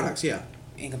Magic products, yeah.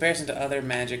 In comparison to other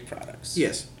Magic products.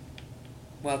 Yes.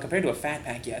 Well, compared to a fat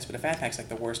pack, yes, but a fat pack's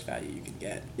the worst value you can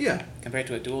get. Yeah. Compared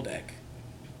to a dual deck,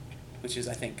 which is,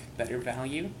 I think, better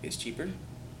value, is cheaper.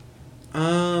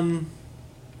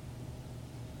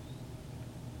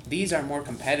 These are more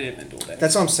competitive than dual decks.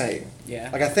 That's what I'm saying. Yeah.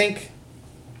 I think.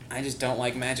 I just don't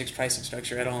like Magic's pricing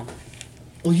structure at all.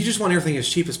 Well, you just want everything as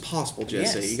cheap as possible,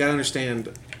 Jesse. Yes. You gotta understand.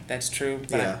 That's true.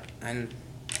 But yeah.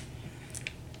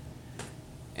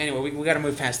 Anyway, we got to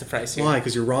move past the price here. Why?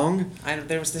 Because you're wrong?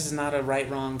 This is not a right,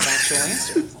 wrong, factual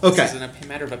answer. Okay. This is a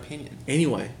matter of opinion.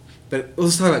 Anyway, but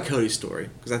let's talk about Cody's story,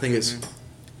 because I think it's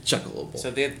chuckleable.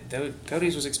 So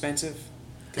Cody's was expensive.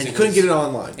 And you couldn't get it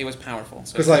online. It was powerful.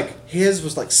 Because, like, his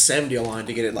was, like, 70 online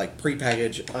to get it, like,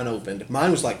 prepackaged, unopened. Mine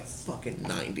was, like, fucking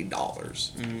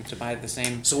 $90. To buy the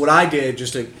same. So what I did,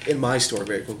 just in my store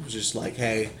very quick, was just like,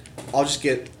 hey, I'll just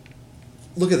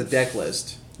look at the deck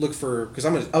list. Look for, because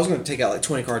I was going to take out, like,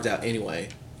 20 cards out anyway.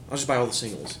 I'll just buy all the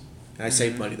singles. And I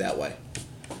saved money that way.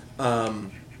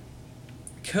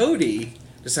 Cody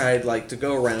decided, like, to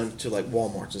go around to, like,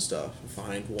 Walmarts and stuff and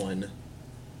find one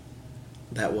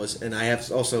that was, and I have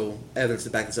also evidence to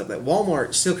back this up, that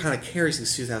Walmart still kind of carries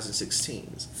these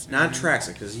 2016s. Not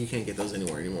Traxa, because you can't get those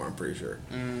anywhere anymore, I'm pretty sure.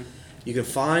 You can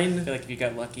find... I feel like if you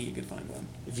got lucky, you could find one.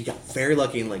 If you got very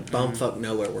lucky in, like, bumfuck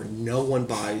nowhere, where no one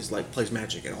plays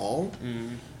Magic at all,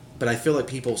 but I feel like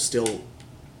people still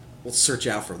will search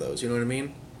out for those, you know what I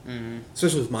mean?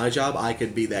 Especially with my job, I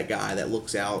could be that guy that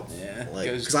looks out. Yeah.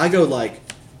 Because I go, like...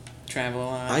 Travel a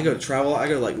lot. I go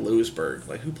to, like, Lewisburg.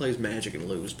 Like, who plays Magic in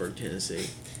Lewisburg, Tennessee?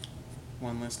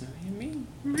 One listener. Me.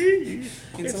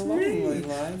 It's a me. lonely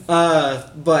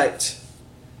life. But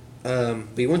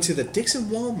we went to the Dixon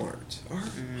Walmart, our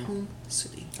home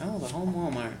city. Oh, the home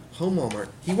Walmart. Home Walmart.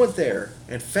 He went there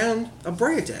and found a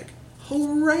Brea deck.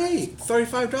 Hooray!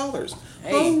 $35.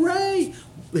 Hey. Hooray!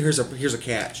 Here's a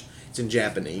catch. It's in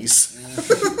Japanese.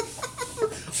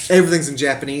 Everything's in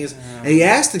Japanese. And he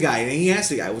asked the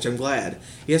guy, which I'm glad.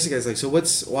 He asked the guy, he's like, so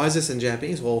why is this in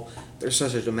Japanese? Well, there's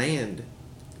such a demand,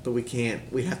 but we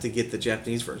have to get the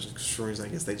Japanese version. Because for some reason, I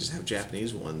guess they just have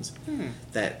Japanese ones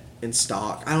that in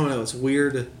stock. I don't know, it's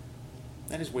weird.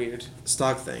 That is weird.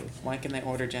 Stock thing. Why can they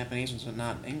order Japanese ones but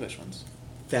not English ones?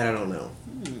 That I don't know.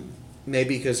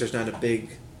 Maybe because there's not a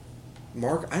big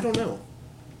market. I don't know.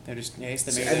 They're just,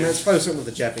 it's probably something with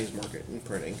the Japanese market and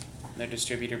printing. Their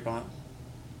distributor bought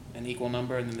an equal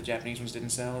number, and then the Japanese ones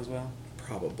didn't sell as well?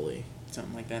 Probably.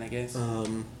 Something like that, I guess.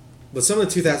 But some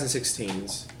of the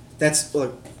 2016s, that's,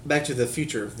 look, back to the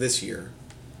future of this year.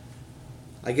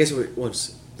 I guess it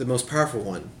was the most powerful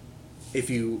one. If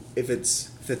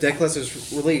the deck list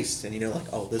is released, and you know,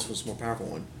 like, oh, this was the more powerful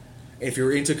one. If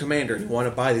you're into Commander and you want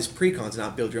to buy these precons and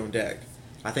not build your own deck,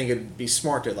 I think it'd be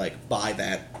smart to, like, buy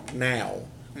that now.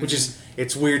 Which is,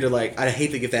 it's weird to, like, I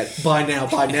hate to get that buy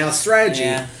now strategy.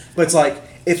 Yeah. But it's like,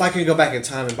 if I can go back in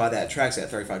time and buy that Atraxa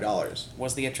at $35.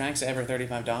 Was the Atraxa ever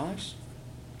 $35?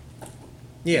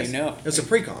 Yes. Do you know? It's a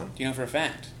precon. Do you know for a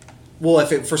fact? Well,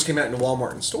 if it first came out in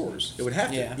Walmart and stores, it would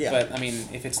have to. Yeah, but, I mean,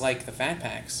 if it's like the Fat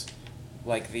Packs,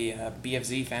 like the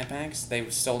BFZ Fat Packs, they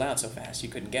sold out so fast you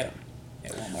couldn't get them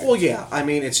at Walmart. Well, yeah. I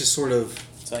mean, it's just sort of...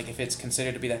 So, like, if it's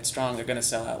considered to be that strong, they're going to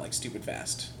sell out, like, stupid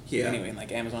fast. Yeah. Anyway, and,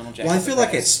 like, Amazon will jack Well, I up the feel like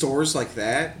price. at stores like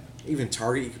that, even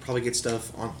Target, you could probably get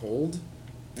stuff on hold.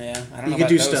 Yeah, I don't know you about could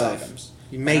do those stuff. items.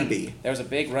 Maybe. There was a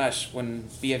big rush when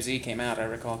BFZ came out, I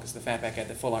recall, because the Fat Pack had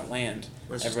the full art land.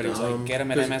 Everybody was like, get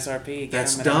them at MSRP,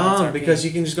 That's get them at dumb, MSRP. because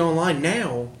you can just go online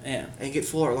now Yeah. and get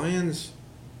full art lands.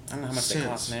 I don't know how much they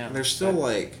cost now. And they're still, but,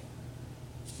 like,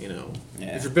 you know,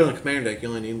 Yeah. if you're building a Commander deck, you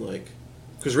only need, like...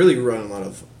 Because really you run a lot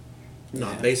of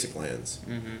not-basic lands.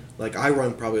 Mm-hmm. Like, I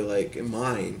run probably, like, in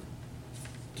mine,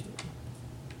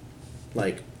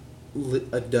 like,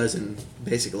 a dozen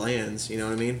basic lands, you know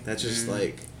what I mean? That's just,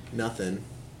 like, nothing.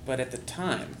 But at the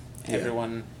time, Yeah.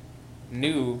 everyone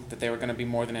knew that they were going to be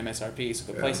more than MSRP, so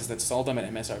the places that sold them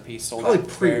at MSRP sold Probably out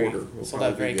pre-order will sold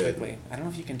out probably very be good. quickly. I don't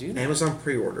know if you can do that. Amazon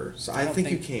pre-order. So I think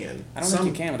you can. I don't think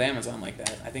you can with Amazon like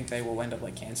that. I think they will end up,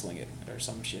 like, canceling it or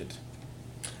some shit.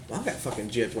 Well, I got fucking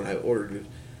gypped when I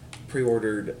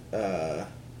pre-ordered, Or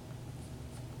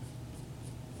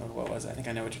what was it? I think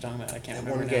I know what you're talking about. I can't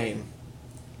remember one now. game.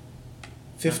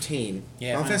 15.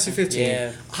 Yeah, Final Fantasy 15.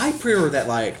 Yeah. I pre-ordered that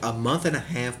like a month and a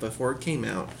half before it came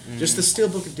out. Just the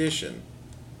Steelbook edition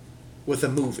with a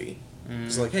movie.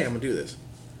 It's like, hey, I'm going to do this.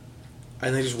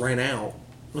 And they just ran out.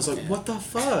 I was like, what the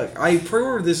fuck? I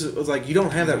pre-ordered this. It was like, you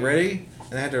don't have that ready?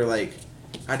 And I had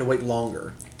to wait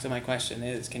longer. So my question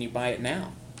is, can you buy it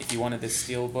now if you wanted this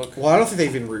Steelbook? Well, I don't think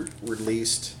they've even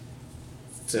released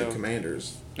the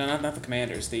Commanders. No, not the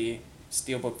Commanders. The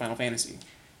Steelbook Final Fantasy.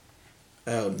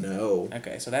 Oh, no.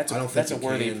 Okay, so that's I don't think a you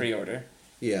worthy can. pre-order.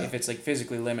 Yeah. If it's like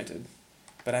physically limited,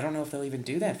 but I don't know if they'll even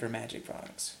do that for Magic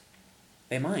products.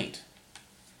 They might,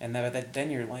 and then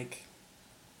you're like,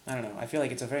 I don't know. I feel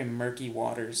like it's a very murky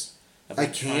waters. Of I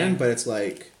like can, trying- but it's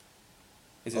like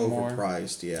Is it more?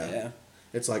 overpriced. Yeah. Yeah.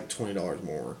 It's like $20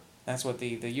 more. That's what the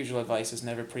usual advice is: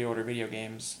 never pre-order video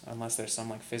games unless there's some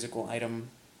like physical item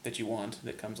that you want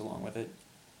that comes along with it.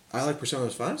 I like Persona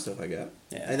 5 stuff I got.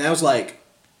 Yeah. And that was like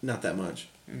not that much.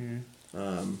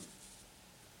 Mm-hmm.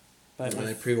 But when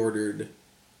I pre-ordered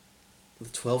the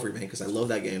 12 remake because I love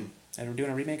that game. and we're doing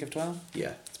a remake of 12.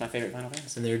 Yeah. It's my favorite Final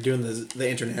Fantasy. And they were doing the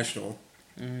international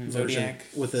version Zodiac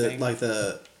with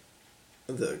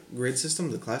the grid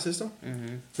system, the class system.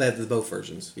 Mm-hmm. They have both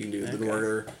versions. You can do the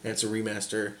order, and it's a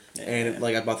remaster. Yeah. And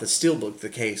I bought the steelbook, the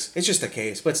case. It's just a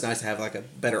case, but it's nice to have like a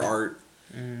better art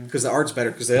because the art's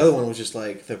better. Because the other one was just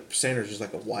like the standard, just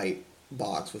like a white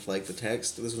box with like the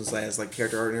text. This one has like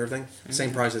character art and everything.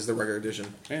 Same price as the regular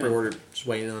edition. Yeah. Pre-order, just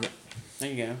waiting on it.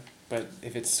 There you go. But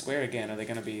if it's Square again, are they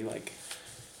gonna be like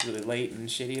really late and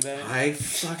shitty about it? I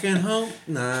fucking hope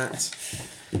not.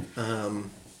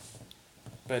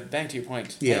 But back to your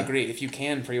point, I agree. If you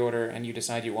can pre-order and you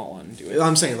decide you want one, do it.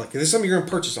 I'm saying, like, if this is something you're going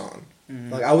to purchase on,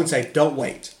 like, I would say don't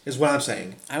wait, is what I'm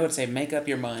saying. I would say make up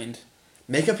your mind.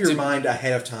 Make up your mind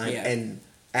ahead of time and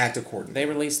act accordingly. They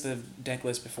release the deck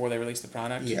list before they release the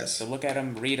product. Yes. So look at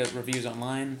them, read reviews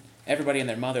online. Everybody and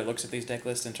their mother looks at these deck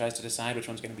lists and tries to decide which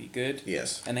one's going to be good.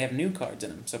 Yes. And they have new cards in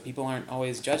them, so people aren't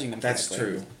always judging them correctly. That's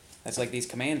true. That's like these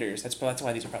commanders. That's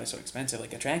why these are probably so expensive.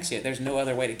 Like Atraxia, there's no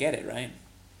other way to get it, right?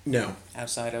 No.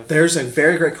 Outside of... There's a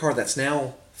very great card that's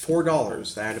now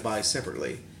 $4 that I had to buy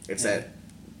separately. It's that...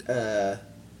 so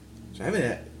I haven't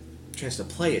had a chance to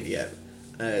play it yet.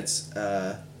 It's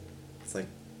like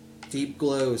Deep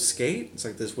Glow Skate. It's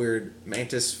like this weird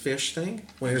mantis fish thing.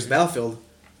 When there's a battlefield,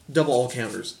 double all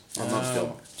counters on the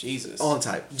field. Jesus. On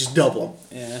type. Just double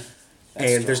them. Yeah.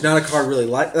 And there's not a card really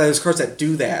like... there's cards that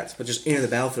do that, but just enter the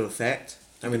battlefield effect.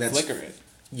 I mean, that's... Flicker it.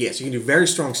 Yes, you can do very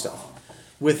strong stuff.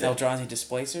 With Eldrazi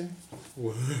Displacer?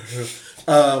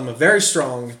 Very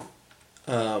strong.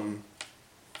 Only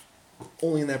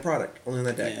in that product. Only in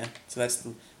that deck. Yeah.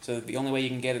 So the only way you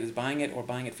can get it is buying it or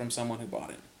buying it from someone who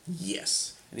bought it.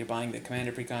 Yes. Either buying the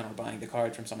Commander Precon or buying the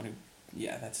card from someone who...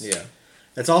 Yeah, that's... Yeah.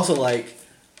 That's also like...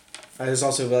 There's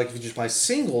also like if you just buy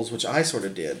singles, which I sort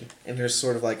of did, and there's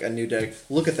sort of like a new deck.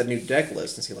 Look at the new deck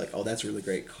list and see like, oh, that's a really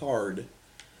great card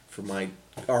for my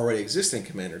already existing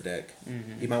Commander deck.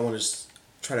 You might want to just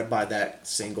try to buy that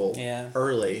single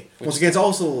early. Once again, it's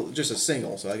also just a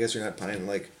single, so I guess you're not buying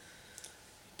like...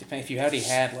 If you already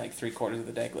had like 3/4 of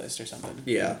the deck list or something.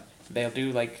 Yeah. They'll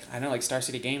do like, I know like Star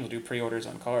City Games will do pre-orders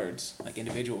on cards, like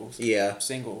individuals. Yeah.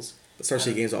 Singles. But Star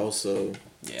City Games also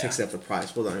takes up the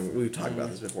price. Well, I mean, we've talked about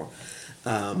this before.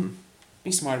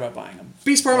 Be smart about buying them.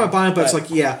 Be smart about buying, but it's like,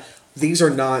 these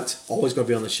are not always going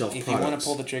to be on the shelf if products. You want to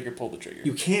pull the trigger, pull the trigger.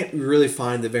 You can't really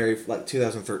find the very, like,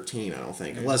 2013, I don't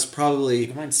think. Unless probably... You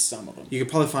can find some of them. You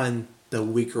could probably find the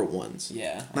weaker ones.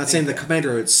 Yeah. I'm not saying the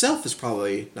Commander itself is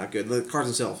probably not good. The cards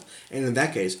themselves. And in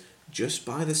that case, just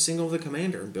buy the single of the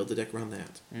Commander and build the deck around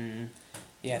that.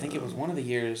 Yeah, I think it was one of the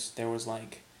years there was,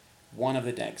 like, one of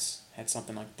the decks had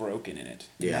something, like, broken in it.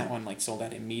 And that one, like, sold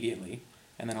out immediately.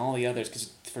 And then all the others,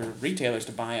 because for retailers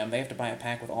to buy them, they have to buy a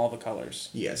pack with all the colors.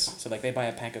 Yes. So, like, they buy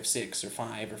a pack of 6 or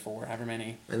 5 or 4, however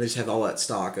many. And they just have all that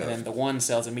stock of... And then the one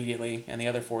sells immediately, and the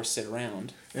other 4 sit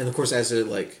around. And, of course, as a,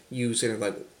 like, you sort of,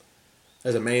 like,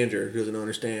 as a manager who doesn't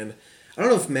understand... I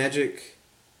don't know if Magic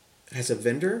has a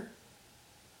vendor,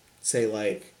 say,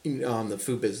 like, on the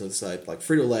food business side, like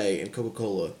Frito-Lay and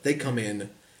Coca-Cola, they come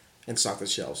in and stock the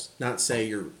shelves. Not, say,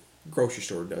 your grocery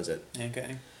store does it.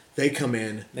 Okay. They come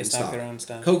in They stock their own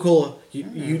stuff. Coca-Cola,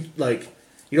 you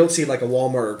don't see like a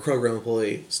Walmart or Kroger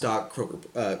employee stock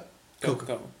Coca-Cola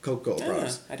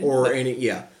products or any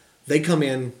They come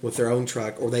in with their own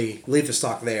truck or they leave the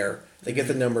stock there. They get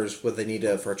the numbers what they need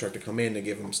for a truck to come in to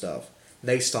give them stuff.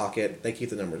 They stock it. They keep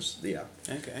the numbers. Yeah.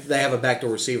 Okay. They have a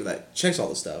backdoor receiver that checks all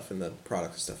the stuff and the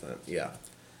products and stuff in it. Yeah.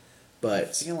 But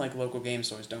I feel like local game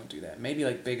stores don't do that. Maybe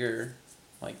like bigger,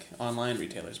 like online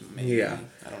retailers. Maybe. Yeah.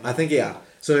 I don't know. I think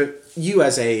So you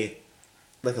as a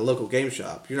local game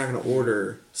shop, you're not going to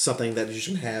order something that you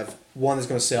should have one that's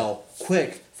going to sell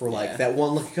quick for like that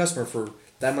one lucky customer for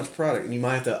that much product, and you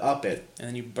might have to up it. And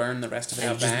then you burn the rest of it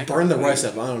out just back. Burn the rest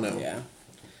of it. I don't know. Yeah.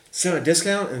 Sell a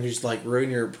discount and just like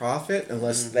ruin your profit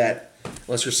unless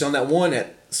you're selling that one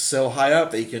at so high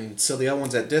up that you can sell the other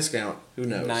ones at discount. Who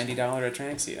knows? $90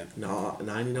 Atraxia. No,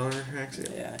 $90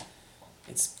 Atraxia. Yeah.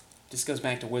 This goes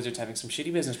back to Wizards having some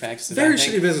shitty business practices. Very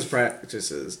shitty business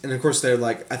practices. And of course, they're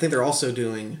like, I think they're also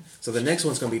doing, so the next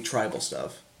one's going to be tribal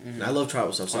stuff. And I love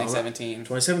tribal stuff. 2017.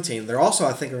 2017. They're also,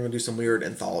 I think, they're going to do some weird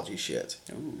anthology shit.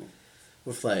 Ooh.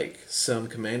 With like some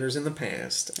commanders in the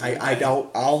past. Okay.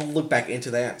 I'll look back into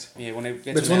that. Yeah, when it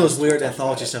gets But it's one of those weird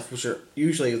anthology stuff, which are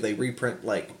usually they reprint,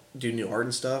 like, do new art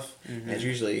and stuff. And it's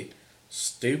usually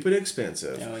stupid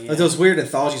expensive. Oh, yeah. Like those weird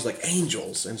anthologies like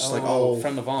Angels and just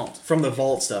from the vault. From the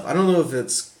vault stuff. I don't know if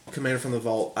it's Commander from the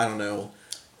Vault. I don't know.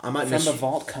 I might the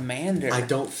Vault Commander. I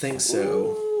don't think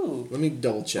so. Ooh. Let me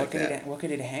double check that. What could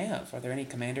it have? Are there any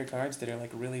Commander cards that are like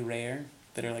really rare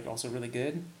that are like also really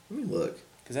good? Let me look.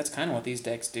 Because that's kind of what these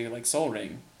decks do. Like Soul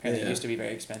Ring, apparently it used to be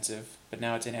very expensive, but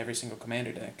now it's in every single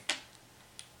Commander deck.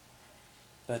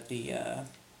 But I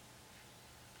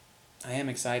am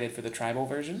excited for the tribal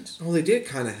versions. Well, they did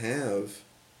kind of have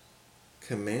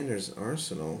Commander's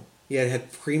Arsenal. Yeah, it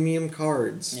had premium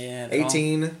cards. Yeah.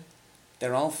 18.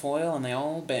 They're all foil and they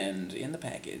all bend in the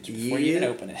package before you even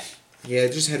open it. Yeah,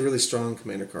 it just had really strong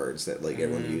Commander cards that like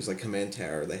everyone used, like Command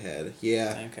Tower they had.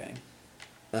 Yeah. Okay.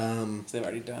 So they've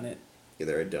already done it. Yeah,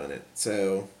 they already done it.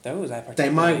 So those they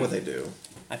might what they do.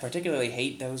 I particularly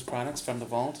hate those products from the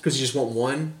vault. Because you just want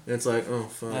one, and it's like, oh,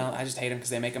 fuck. Well, I just hate them because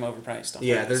they make them overpriced.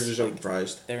 Yeah, they're just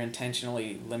overpriced. They're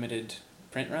intentionally limited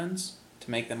print runs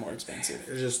to make them more expensive.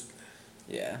 They're just...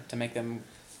 Yeah, to make them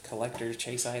collector's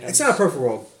chase items. It's not a perfect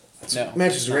world. No.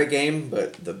 Magic's a great game,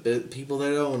 but the people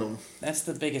that own them... That's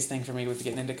the biggest thing for me with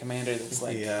getting into Commander. That's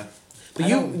like... Yeah. But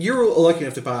you're lucky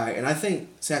enough to buy, and I think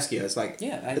Saskia is like...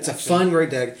 Yeah, it's a fun, great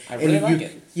deck. I really like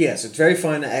it. Yes, it's very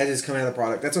fun as it's coming out of the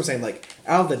product. That's what I'm saying. Like,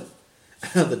 out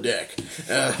of the deck.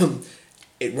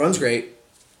 It runs great.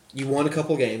 You won a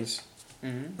couple games.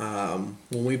 Mm-hmm.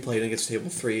 When we played against table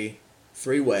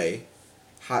three-way,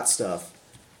 hot stuff.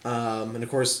 And of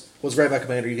course, what's great about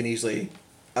Commander, you can easily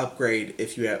upgrade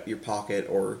if you have your pocket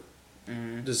or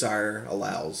desire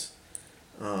allows.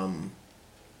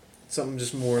 Something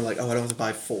just more like, I don't have to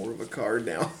buy 4 of a card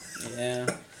now. Yeah,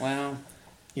 well,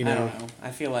 you know, I don't know.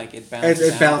 I feel like it balances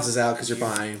out. It balances out because you're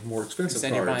buying more expensive cards.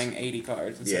 Instead you're buying 80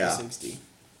 cards instead of 60.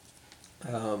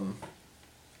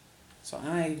 So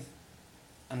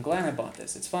I'm glad I bought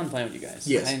this. It's fun playing with you guys.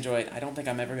 Yes. I enjoy it. I don't think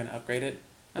I'm ever going to upgrade it.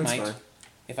 I might. Fine.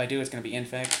 If I do, it's going to be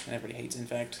Infect, and everybody hates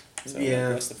Infect. So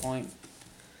what's the point?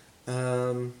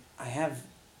 I have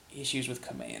issues with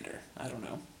Commander. I don't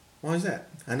know. Why is that?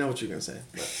 I know what you're going to say.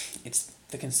 But it's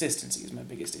the consistency is my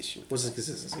biggest issue. What's the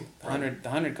consistency? The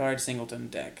 100 card singleton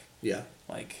deck. Yeah.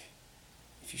 Like,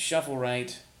 if you shuffle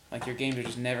right, like your games are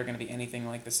just never going to be anything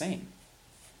like the same.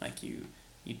 Like you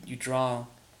draw,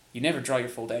 you never draw your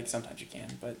full deck. Sometimes you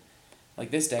can, but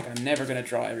like this deck, I'm never going to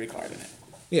draw every card in it.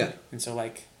 Yeah. And so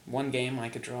like one game I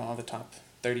could draw all the top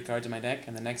 30 cards in my deck,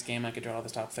 and the next game I could draw all the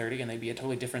top 30, and they'd be a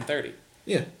totally different 30.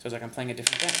 Yeah. So it's like I'm playing a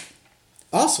different deck.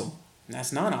 Awesome. And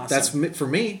that's not awesome. That's for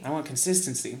me. I want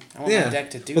consistency. I want my deck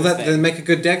to do then make a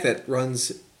good deck that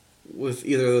runs with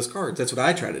either of those cards. That's what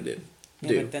I try to do.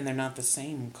 Yeah, but then they're not the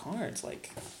same cards.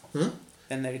 Like,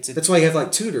 then that's why you have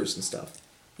like tutors and stuff.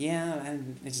 Yeah,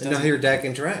 and it just and now how your deck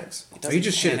interacts. Are you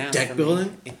just shit at deck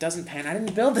building? It doesn't pan. I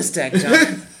didn't build this deck,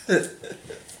 John.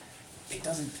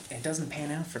 It doesn't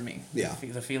pan out for me. Yeah.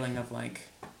 The feeling of like,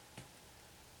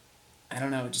 I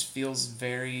don't know. It just feels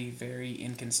very, very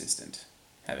inconsistent.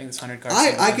 Having this 100 cards.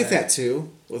 I get that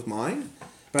too with mine,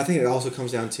 but I think it also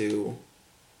comes down to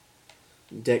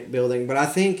deck building. But I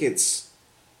think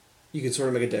you can sort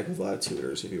of make a deck with a lot of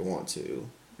tutors if you want to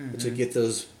get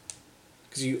those,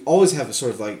 because you always have a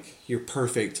sort of like your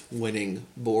perfect winning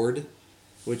board,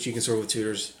 which you can sort of with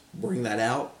tutors bring that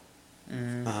out,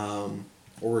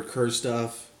 or recur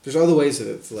stuff. There's other ways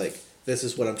that it's like, this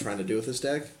is what I'm trying to do with this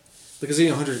deck. Because in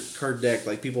a 100 card deck,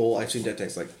 like I've seen deck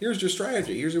decks like, here's your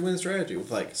strategy, here's your win strategy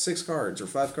with like 6 cards or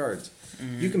 5 cards.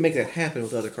 You can make that happen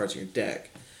with other cards in your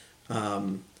deck.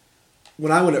 When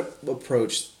I would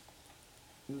approach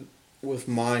with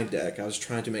my deck, I was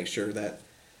trying to make sure that,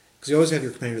 because you always have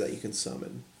your commander that you can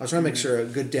summon. I was trying to make sure a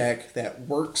good deck that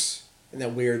works in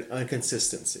that weird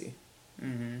inconsistency,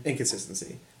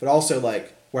 but also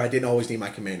like where I didn't always need my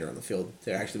commander on the field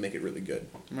to actually make it really good.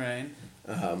 Right.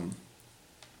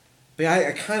 But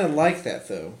I kind of like that,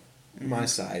 though, my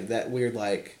side. That weird,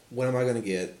 like, what am I going to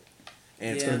get?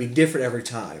 And it's going to be different every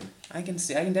time. I can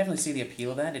definitely see the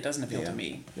appeal of that. It doesn't appeal to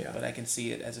me, but I can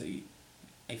see it as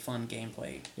a fun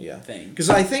gameplay thing. Because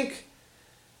I think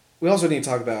we also need to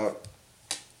talk about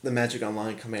the Magic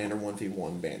Online Commander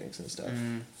 1v1 bannings and stuff.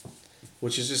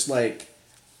 Which is just like,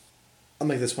 I'll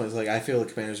make this point, it's like, I feel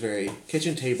the Commander is very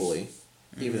kitchen table-y,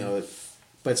 even though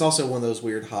but it's also one of those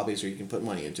weird hobbies where you can put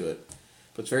money into it.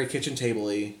 But it's very kitchen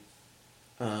table-y,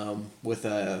 with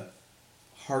a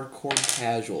hardcore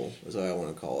casual, is what I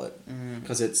want to call it.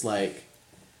 Because it's like,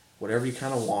 whatever you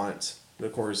kind of want. But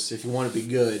of course, if you want to be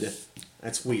good,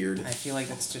 that's weird. I feel like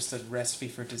that's just a recipe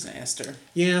for disaster.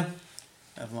 Yeah.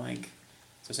 Of like,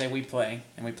 so say we play,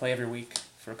 and we play every week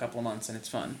for a couple of months, and it's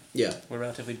fun. Yeah. We're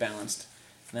relatively balanced.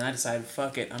 And then I decide,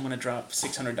 fuck it, I'm going to drop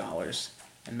 $600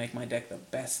 and make my deck the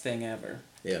best thing ever.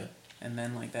 Yeah. And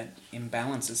then, like, that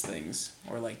imbalances things,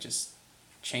 or, like, just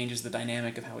changes the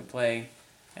dynamic of how we play.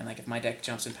 And, like, if my deck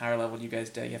jumps in power level, you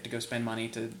guys you have to go spend money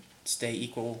to stay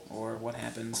equal, or what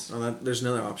happens. Well, there's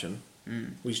another option.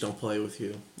 We just don't play with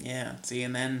you. Yeah, see,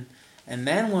 and then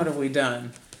what have we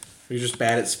done? You're just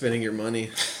bad at spending your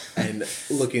money and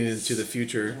looking into the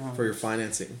future for your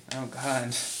financing. Oh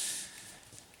God.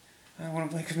 I don't want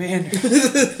to play Commander.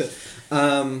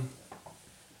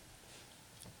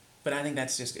 But I think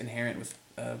that's just inherent with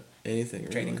anything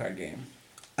trading really. card game.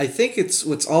 I think it's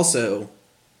what's also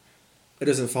it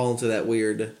doesn't fall into that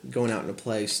weird going out into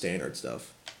play standard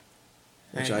stuff.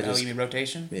 Which you mean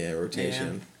rotation? Yeah,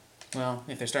 rotation. Yeah. Well,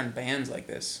 if they're starting bands like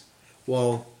this.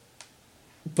 Well,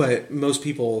 but most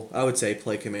people, I would say,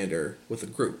 play Commander with a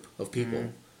group of people.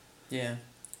 Mm-hmm. Yeah. And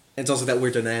it's also that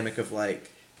weird dynamic of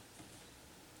like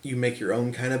you make your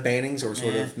own kind of bannings or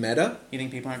sort of meta. You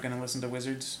think people aren't going to listen to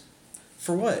Wizards?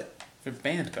 For what? For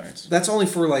banned cards. That's only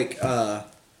for like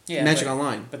Magic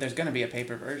Online. But there's going to be a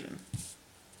paper version.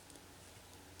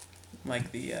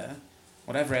 Like the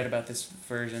what I've read about this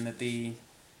version that there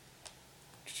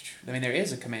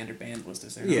is a Commander banned list,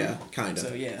 is there? Yeah, kind of.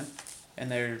 So yeah,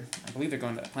 and I believe they're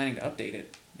planning to update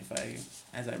it.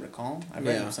 As I recall, I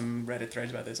read some Reddit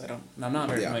threads about this. I'm not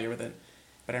very familiar with it,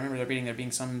 but I remember reading there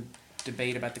being some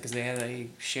debate about because they had a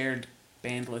shared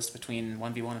banned list between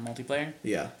 1v1 and multiplayer.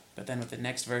 Yeah. But then with the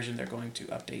next version, they're going to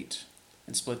update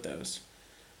and split those.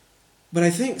 But I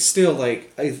think still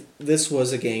this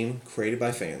was a game created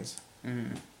by fans.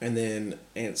 Mm-hmm. And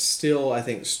it's still, I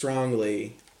think,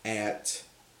 strongly at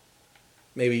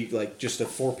maybe like just the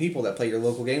 4 people that play your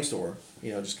local game store.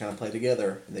 Just kind of play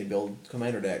together and they build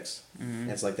Commander decks. Mm-hmm.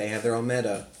 And it's like they have their own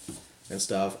meta and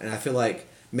stuff. And I feel like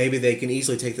maybe they can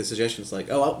easily take the suggestions like,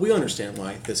 oh, we understand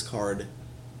why this card.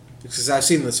 Because I've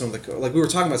seen some of we were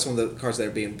talking about some of the cards that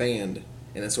are being banned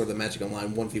and then sort of the Magic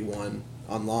Online 1v1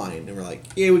 online. And we're like,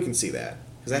 yeah, we can see that.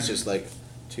 Because that's just like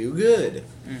too good.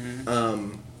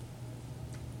 Mm-hmm.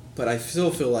 But I still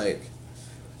feel like,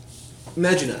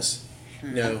 imagine us.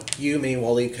 You, me,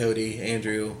 Wally, Cody,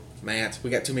 Andrew, Matt. We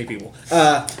got too many people.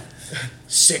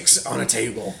 6 on a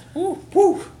table. Woo.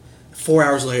 Woo. 4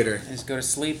 hours later. And just go to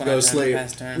sleep on our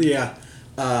past turn. Yeah.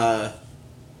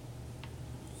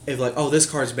 If this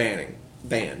card's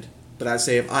banned. But I'd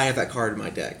say if I have that card in my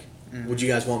deck, would you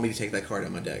guys want me to take that card out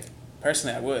of my deck?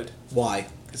 Personally, I would. Why?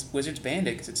 Because Wizards banned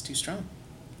it because it's too strong.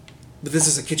 But this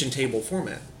is a kitchen table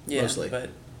format, mostly. But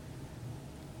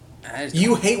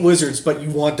you hate Wizards, but you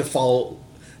want to follow.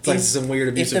 It's like some weird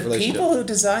abusive relationship. If the people who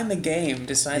design the game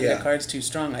decide that card's too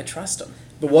strong, I trust them.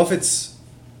 But what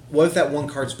if that one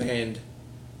card's banned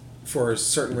for a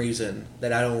certain reason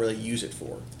that I don't really use it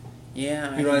for?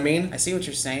 Yeah. You know what I mean? I see what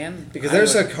you're saying. Because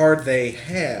there's a card they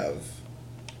have.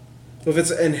 But if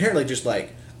it's inherently just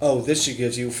like, oh, this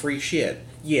gives you free shit.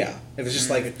 Yeah. If it's just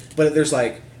but there's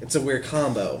it's a weird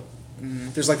combo.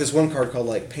 Mm-hmm. There's this one card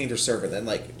called Painter Servant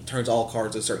that turns all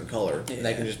cards a certain color. Yeah. And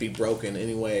that can just be broken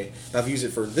anyway. If I've used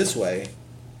it for this way,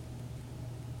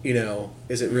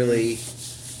 is it really...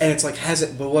 And it's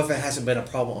but what if it hasn't been a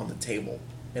problem on the table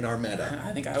in our meta?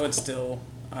 I think I would still...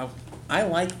 I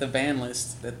like the ban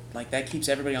list that keeps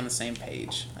everybody on the same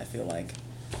page, I feel like.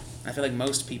 I feel like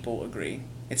most people agree.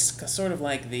 It's sort of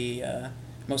like the...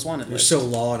 Most Wanted list. You're so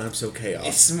law and I'm so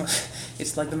chaos.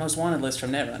 It's like the Most Wanted list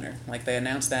from Netrunner. They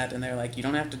announced that and they're like, you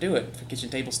don't have to do it for kitchen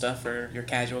table stuff or your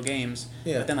casual games.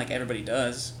 Yeah. But then everybody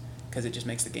does because it just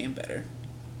makes the game better.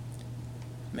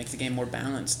 It makes the game more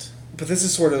balanced. But this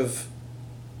is sort of...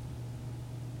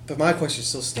 But my question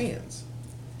still stands.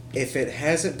 If it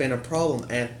hasn't been a problem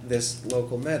at this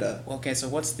local meta... Okay, so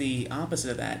what's the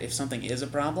opposite of that? If something is a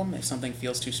problem, if something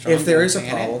feels too strong... If there is a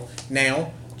problem,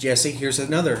 now... Jesse, here's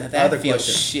other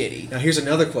question. Shitty. Now here's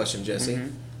another question, Jesse.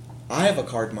 Mm-hmm. I have a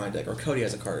card in my deck, or Cody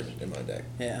has a card in my deck.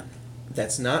 Yeah.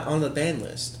 That's not on the ban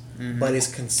list, but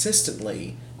is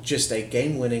consistently just a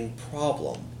game-winning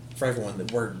problem for everyone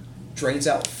where drains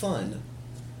out fun.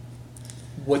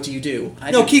 What do you do?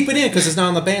 Keep it in because it's not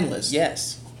on the ban list.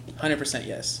 Yes. 100%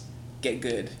 yes. Get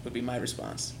good would be my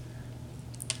response.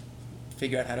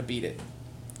 Figure out how to beat it.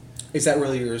 Is that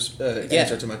really your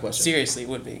answer to my question? Seriously, it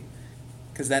would be.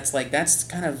 Because that's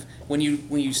kind of when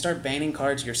you start banning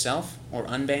cards yourself or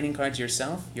unbanning cards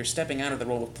yourself, you're stepping out of the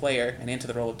role of player and into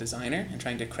the role of designer and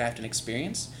trying to craft an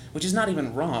experience, which is not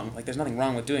even wrong. There's nothing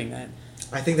wrong with doing that.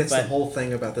 I think that's the whole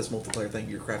thing about this multiplayer thing.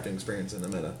 You're crafting experience in the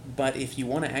meta. But if you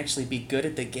want to actually be good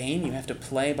at the game, you have to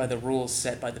play by the rules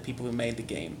set by the people who made the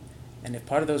game. And if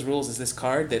part of those rules is this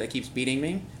card that keeps beating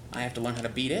me, I have to learn how to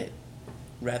beat it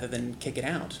rather than kick it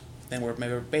out. Then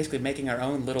we're basically making our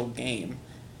own little game.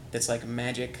 That's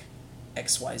Magic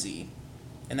XYZ.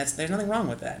 And there's nothing wrong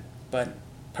with that. But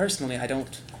personally, I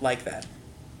don't like that.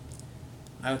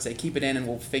 I would say keep it in and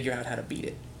we'll figure out how to beat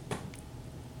it.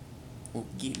 We'll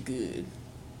get good.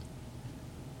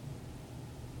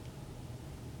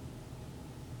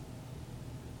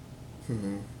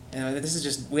 And this is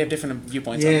just, we have different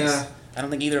viewpoints on this. I don't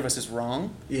think either of us is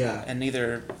wrong. Yeah. And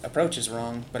neither approach is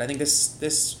wrong. But I think this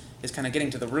is kind of getting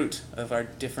to the root of our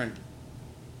different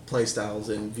play styles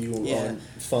and view on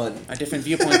fun. Our different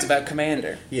viewpoints about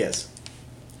Commander. Yes.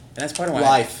 And that's part of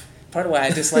why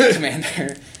I dislike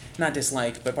Commander. Not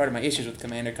dislike, but part of my issues with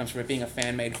Commander comes from it being a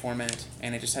fan-made format,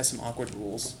 and it just has some awkward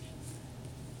rules.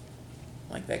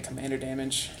 Like that Commander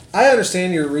damage. I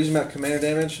understand your reason about Commander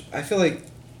damage. I feel like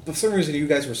for some reason you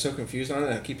guys were so confused on it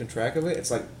and keeping track of it.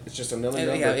 It's like it's just another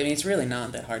number. Yeah, I mean it's really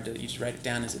not that hard to you just write it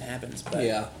down as it happens, but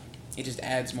it just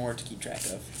adds more to keep track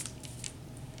of.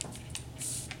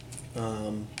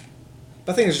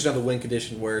 But I think it's just another win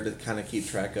condition where to kind of keep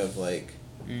track of if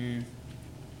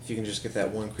you can just get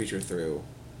that one creature through,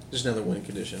 just another win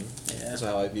condition. Yeah. That's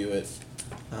how I view it.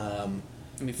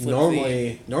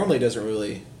 Normally it doesn't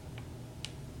really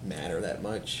matter that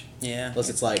much. Yeah. Unless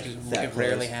it's like that it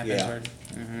rarely happens.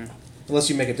 Yeah. Unless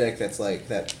you make a deck that's like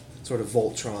that sort of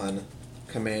Voltron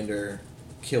Commander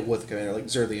kill with Commander, like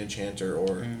Zer the Enchanter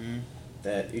or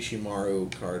that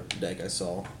Ishimaru card deck I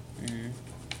saw.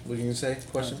 What were you going to say?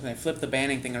 Question? I flip the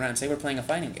banning thing around. Say we're playing a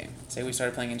fighting game. Say we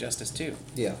started playing Injustice 2.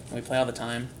 Yeah. And we play all the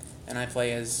time, and I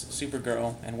play as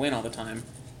Supergirl and win all the time.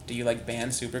 Do you ban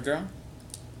Supergirl?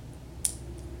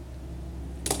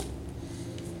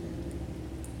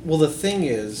 Well, the thing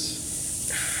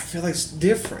is, I feel like it's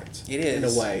different. It is. In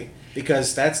a way.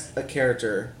 Because that's a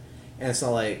character, and it's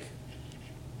not like...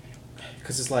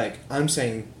 Because it's like, I'm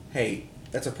saying, hey,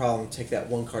 that's a problem, take that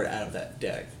one card out of that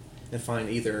deck. And find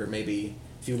either, maybe,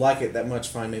 if you like it that much,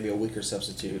 find maybe a weaker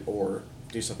substitute, or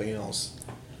do something else.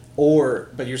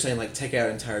 But you're saying, take out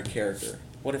an entire character.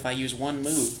 What if I use one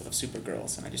move of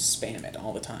Supergirl's, and I just spam it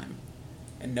all the time,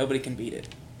 and nobody can beat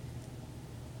it?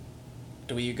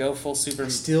 Do you go full super... I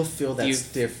still feel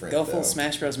that's different, go full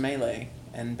Smash Bros. Melee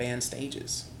and ban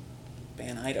stages.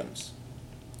 Ban items.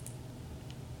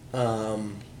 But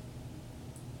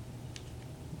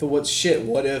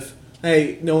what if...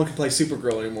 Hey, no one can play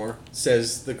Supergirl anymore,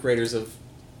 says the creators of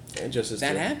Injustice 2.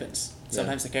 That happens.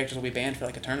 Sometimes the characters will be banned for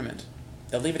a tournament.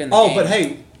 They'll leave it in the game. Oh, but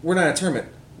hey, we're not in a tournament.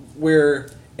 We're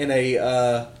in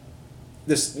a...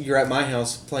 You're at my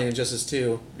house playing Injustice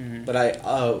 2, but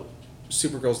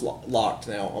Supergirl's locked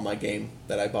now on my game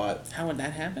that I bought. How would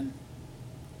that happen?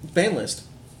 Ban list.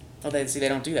 Oh, they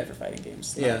don't do that for fighting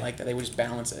games. It's not like that. They would just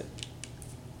balance it.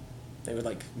 They would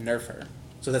nerf her.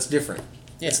 So that's different.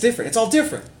 Yeah. It's different. It's all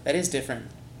different. That is different,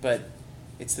 but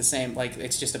it's the same.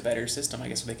 It's just a better system, I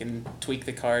guess. They can tweak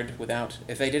the card without.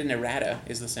 If they did an errata,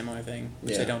 is the similar thing,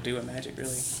 which they don't do in Magic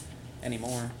really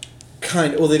anymore.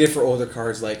 Kind of. Well, they did for older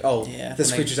cards,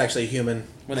 this creature's actually a human.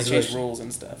 When they change rules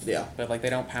and stuff. Yeah. But they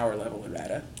don't power level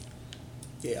errata.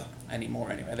 Yeah.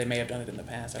 Anymore, anyway. They may have done it in the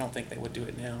past. I don't think they would do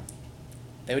it now.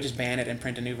 They would just ban it and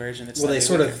print a new version. Well, they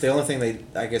sort of... The only thing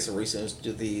I guess, recent was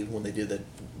when they did the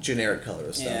generic color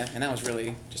of stuff. Yeah, and that was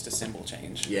really just a symbol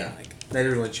change. Yeah. They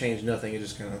didn't really change nothing. It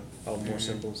just kind of more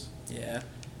symbols. Yeah.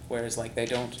 Whereas, they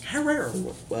don't... How rare are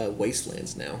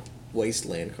Wastelands now?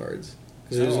 Wasteland cards.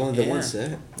 Because it was only the one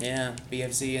set. Yeah.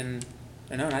 BFZ and...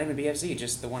 No, not even BFZ,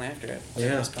 just the one after it.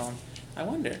 Yeah. It called. I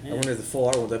wonder. Yeah. I wonder the full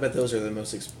art ones. I bet those are the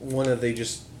most... one of the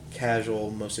just casual,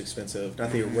 most expensive.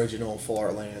 Not the original full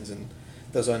art lands and...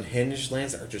 Those unhinged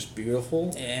lands are just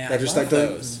beautiful. Yeah, They're just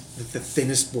the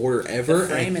thinnest border ever. The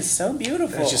frame is so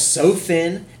beautiful. It's just so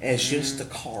thin, and it's just a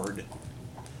card.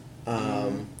 I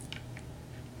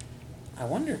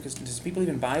wonder, because does people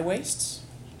even buy wastes?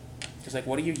 Because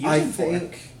what are you using for? I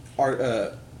think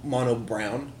mono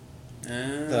brown,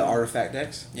 the artifact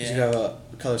decks. Yeah. You have a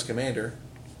colors commander.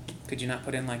 Could you not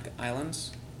put in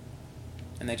islands,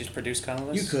 and they just produce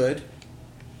colorless? You could,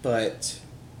 but.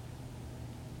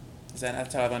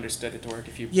 That's how I've understood it to work.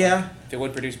 If it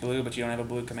would produce blue, but you don't have a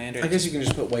blue commander. I guess you can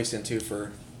just put waste in too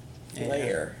for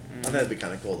layer. I thought that'd be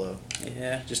kind of cool though.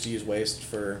 Yeah. Just to use waste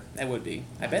for. That would be.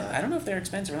 I don't know if they're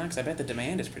expensive or not, because I bet the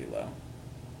demand is pretty low.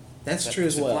 That's true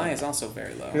as well. The supply is also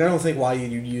very low. I don't think why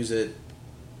you'd use it.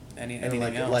 Anything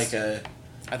else?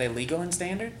 Are they legal in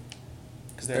Standard?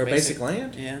 Because they're basic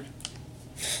land. Yeah.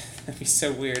 That'd be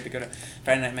so weird to go to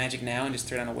Friday Night Magic now and just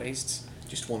throw down a wastes.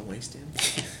 Just one waste in.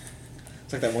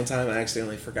 It's like that one time I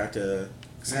accidentally forgot to...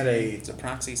 Cause I had it's a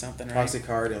proxy something, right? Proxy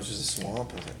card, and it was just a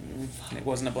swamp. I was like... And it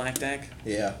wasn't a black deck?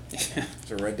 Yeah.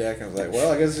 It's a red deck. I was like,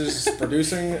 well, I guess it's just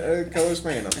producing colors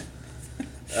mana.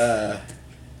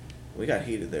 We got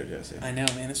heated there, Jesse. I know,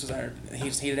 man. This was our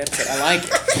heated episode. I like it.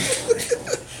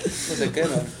 This was a good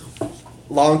one.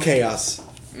 Long Chaos.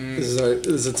 This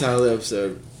is the title of the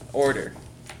episode. Order.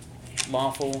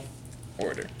 Lawful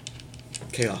order.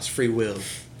 Chaos. Free will.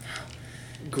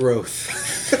 Growth.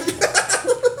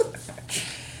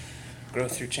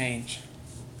 Growth through change.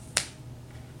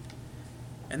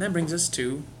 And that brings us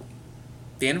to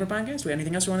the end of our podcast. Do we have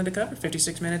anything else we wanted to cover?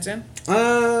 56 minutes in?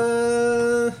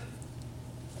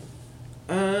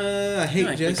 I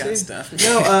hate Jesse. We got stuff.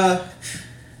 No,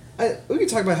 we can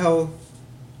talk about how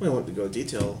we don't want to go into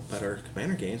detail about our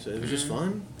Commander games, but it was just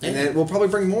fun. Yeah. And then we'll probably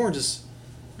bring more just...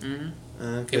 it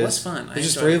was fun. There's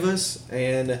just three of us,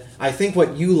 and I think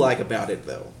what you like about it,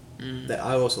 though, that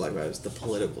I also like about it, is the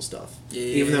political stuff. Yeah.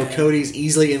 Even though Cody's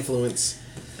easily influenced.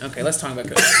 Okay, let's talk about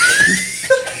Cody.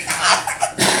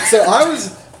 So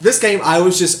this game I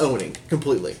was just owning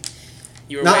completely.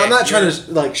 I'm not trying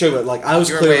to show it. I was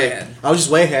clearly, I was just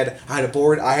way ahead. I had a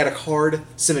board. I had a card,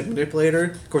 Simic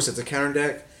Manipulator. Of course, it's a counter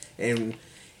deck, and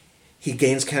he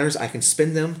gains counters. I can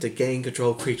spin them to gain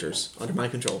control of creatures under my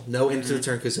control. No end to the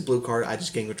turn because it's a blue card. I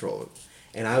just gain control of it,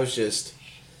 and I was just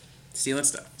stealing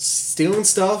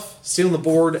stuff, stealing the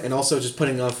board, and also just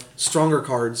putting up stronger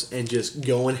cards and just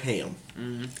going ham.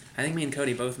 I think me and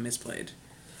Cody both misplayed.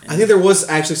 I think there was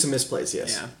actually some misplays.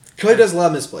 Yes. Yeah. Cody does a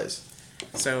lot of misplays.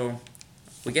 So.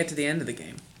 We get to the end of the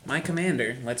game. My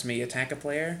commander lets me attack a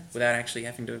player without actually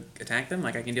having to attack them.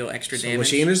 I can deal extra damage. When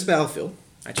she enters the battlefield.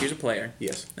 I choose a player.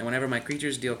 Yes. And whenever my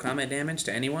creatures deal combat damage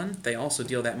to anyone, they also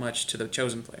deal that much to the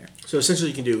chosen player. So essentially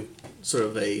you can do sort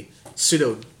of a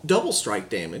pseudo double strike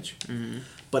damage,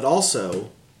 but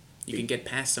also... You can get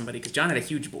past somebody, because John had a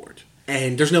huge board.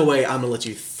 And there's no way I'm going to let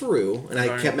you through, and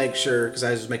I kept making sure, because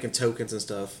I was making tokens and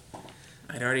stuff.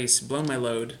 I'd already blown my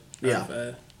load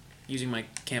of... using my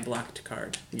can't block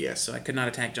card. Yes. So I could not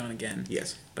attack John again.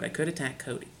 Yes. But I could attack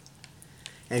Cody.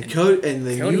 And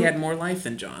Cody had more life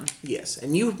than John. Yes,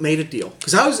 and you made a deal.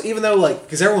 Because I was, even though,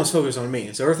 because everyone was focused on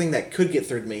me, so everything that could get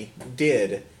through to me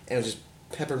did, and it was just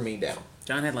peppered me down.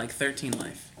 John had 13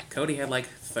 life. Cody had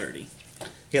 30.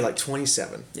 He had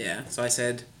 27. Yeah, so I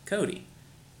said, Cody,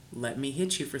 let me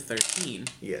hit you for 13.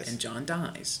 Yes. And John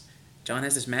dies. John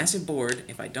has this massive board.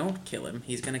 If I don't kill him,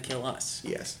 he's going to kill us.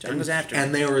 Yes. John goes after him.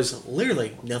 And there was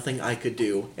literally nothing I could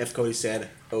do if Cody said,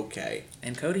 okay.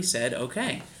 And Cody said,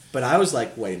 okay. But I was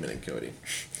like, wait a minute, Cody.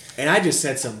 And I just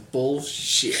said some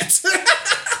bullshit.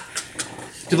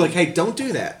 To be hey, don't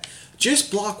do that. Just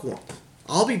block one.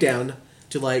 I'll be down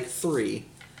to 3.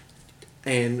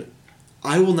 And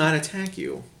I will not attack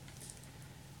you.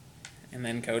 And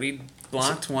then Cody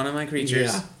blocked one of my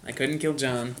creatures. Yeah. I couldn't kill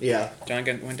John. Yeah. John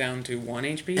went down to 1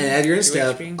 HP. And at your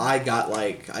instep, I got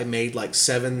I made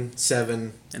 7.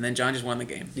 And then John just won the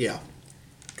game. Yeah.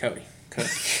 Cody.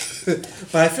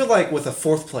 But I feel with a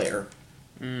 4th player,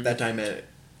 that dynamic,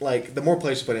 the more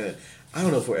players you put in it, I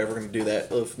don't know if we're ever going to do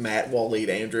that. If Matt, Waleed,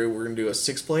 Andrew, we're going to do a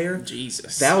 6-player.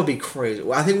 Jesus. That would be crazy.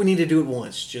 Well, I think we need to do it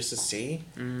once just to see,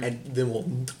 and then we'll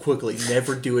quickly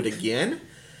never do it again.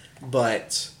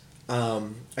 But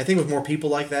I think with more people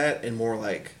like that and more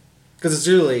because it's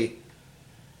really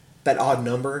that odd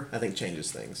number, I think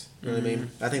changes things. You know what I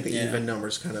mean? I think the even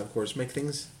numbers kind of course, make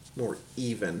things more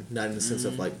even, not in the sense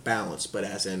of balance, but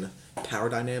as in power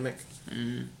dynamic.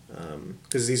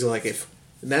 Because these are if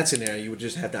in that scenario you would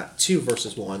just have not 2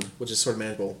 versus 1, which is sort of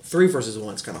manageable. 3 versus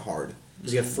 1 is kind of hard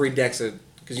because you have 3 decks.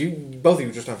 Because both of you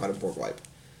were just trying to fight a board wipe,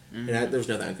 and there was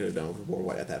nothing I could have done with a board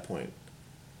wipe at that point.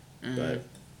 But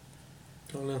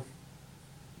I don't know.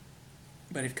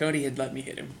 But if Cody had let me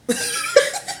hit him,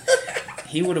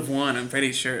 he would have won. I'm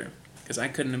pretty sure. Because I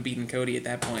couldn't have beaten Cody at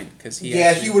that point.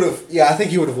 He would have. Yeah, I think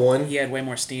he would have won. He had way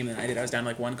more steam than I did. I was down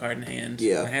 1 card in hand.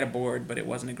 Yeah. I had a board, but it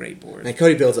wasn't a great board. And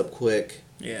Cody builds up quick.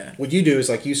 Yeah. What you do is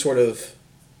you sort of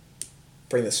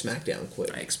bring the smack down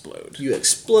quick. I explode. You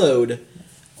explode.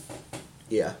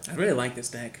 Yeah. I really like this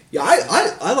deck. Yeah,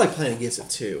 I like playing against it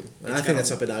too. And I think that's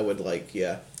something I would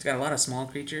yeah. It's got a lot of small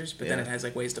creatures, but then it has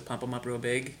ways to pump them up real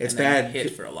big. It's and bad. Then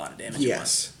hit for a lot of damage.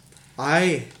 Yes.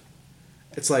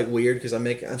 It's weird because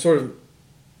I'm sort of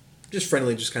just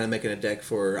friendly, just kind of making a deck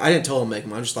for. I didn't tell him to make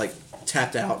them. I'm just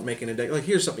tapped out making a deck.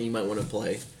 Here's something you might want to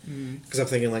play. Because I'm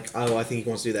thinking oh, I think he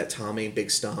wants to do that Tommy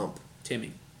Big Stomp.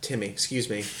 Timmy, excuse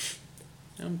me.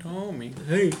 I'm Tommy.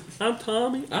 Hey, I'm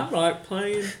Tommy. I like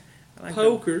playing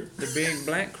poker. The big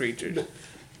black creatures.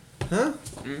 Huh?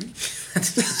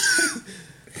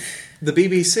 The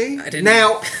BBC? I didn't.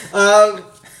 Now,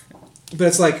 but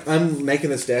it's I'm making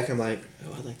this deck. I'm I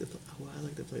like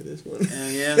to play this one.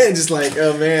 Yeah. And just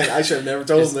oh man, I should have never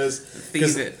told him this.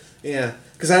 Thieve it. Yeah,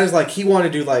 because I was he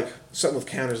wanted to do something with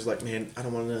counters. Man, I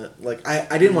don't want to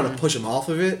I didn't want to push him off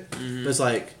of it. But it's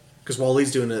because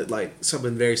Wally's doing it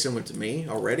something very similar to me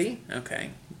already.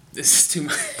 Okay, this is too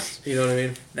much. You know what I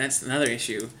mean? That's another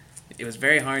issue. It was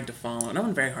very hard to follow. Not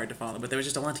very hard to follow, but there was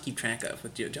just a lot to keep track of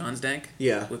with John's deck.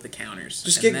 Yeah. With the counters.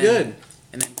 Just get good.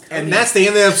 And that's the end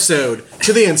of the episode.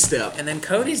 To the end step. And then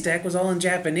Cody's deck was all in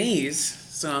Japanese,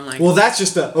 so I'm like... Well, that's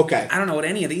just okay. I don't know what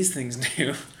any of these things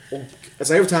do. Well,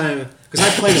 so every time... Because I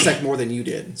played this deck more than you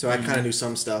did, so I kind of knew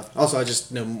some stuff. Also, I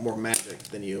just know more Magic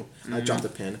than you. I dropped a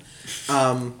pin.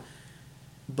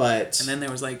 But... And then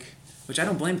there was like... Which I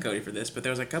don't blame Cody for this, but there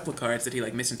was a couple of cards that he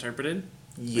like misinterpreted.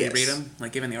 Yes. When you read them,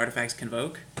 like given the artifacts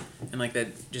convoke, and like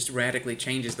that just radically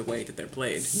changes the way that they're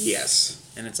played. Yes.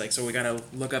 And it's like, so we gotta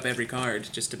look up every card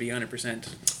just to be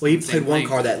 100%. Well, he played one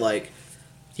card that like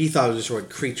he thought it was just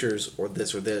creatures or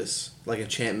this, like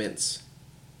enchantments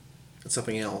and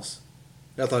something else.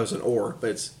 I thought it was an or, but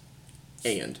it's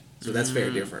and. So that's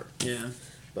very different. Yeah.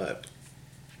 But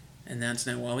and that's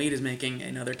now Waleed is making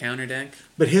another counter deck.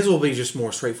 But his will be just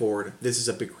more straightforward. This is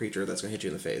a big creature that's gonna hit you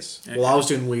in the face. Okay. Well, I was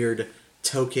doing weird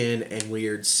token and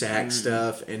weird sack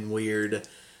stuff and weird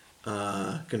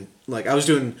I didn't want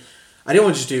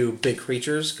to just do big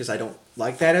creatures because I don't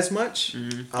like that as much.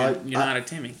 You're not a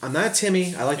Timmy. I'm not a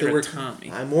Timmy. I like You're the weird Tommy.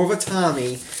 I'm more of a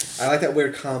Tommy. I like that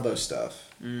weird combo stuff.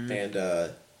 And I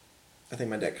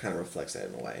think my deck kind of reflects that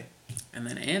in a way. And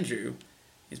then Andrew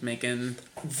is making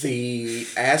the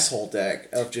asshole deck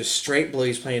of just straight blue.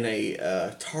 He's playing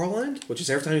a Tarland, which is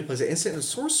every time he plays an instant and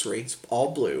sorcery, it's all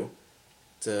blue.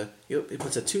 It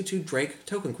puts a 2/2 Drake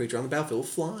token creature on the battlefield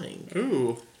flying.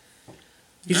 Ooh.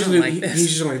 He's just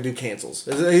going to do cancels.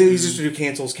 He's just going to do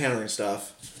cancels, countering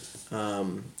stuff.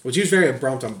 Which he was very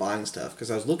abrupt on buying stuff,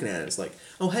 because I was looking at it. It's like,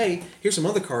 oh, hey, here's some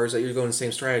other cards that you're going the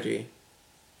same strategy.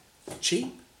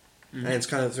 Cheap. And it's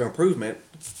kind of an improvement.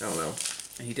 I don't know.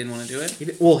 And he didn't want to do it?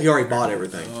 He already bought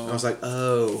everything. Oh. I was like,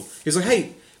 oh. He was like,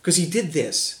 hey, because he did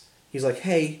this. He's like,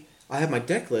 hey, I have my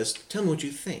deck list. Tell me what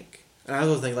you think. And I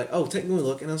was thinking, like, oh, take a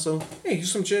look. And also, hey,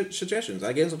 here's some suggestions.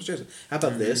 I gave him some suggestions. How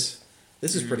about this?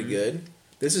 This is pretty good.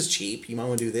 This is cheap. You might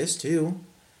want to do this, too.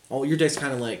 Oh, your deck's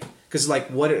kind of like... Because, like,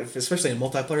 what if, especially in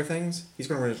multiplayer things, he's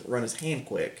going to run his hand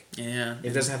quick. Yeah. If he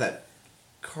doesn't have that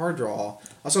card draw...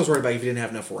 Also, I was worried about if he didn't have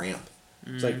enough ramp.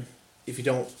 It's like, if you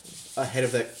don't... Ahead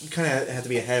of that... You kind of have to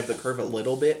be ahead of the curve a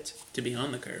little bit. To be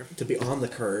on the curve. To be on the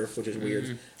curve, which is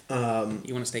weird. You want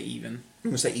to stay even. You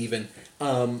want to stay even.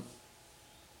 So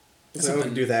I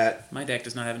can do that. My deck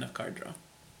does not have enough card draw.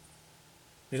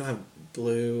 We don't have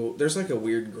blue. There's like a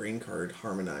weird green card,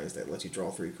 Harmonized, that lets you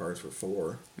draw 3 cards for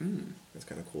 4. That's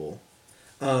kind of cool.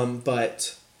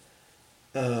 But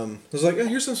I was like, oh,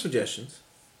 here's some suggestions.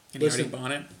 And he already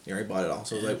bought it? He already bought it all.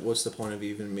 So I was like, what's the point of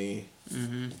even me?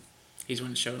 He's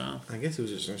going to show it off. I guess he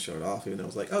was just going to show it off, even though I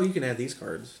was like, oh, you can add these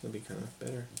cards. That'd be kind of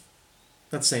better.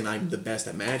 Not saying I'm the best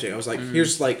at Magic. I was like,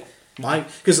 here's like my...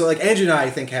 Because like Andrew and I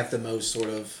think have the most sort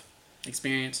of...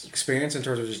 Experience in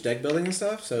terms of just deck building and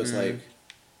stuff. So it's like...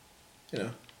 You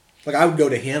know, like I would go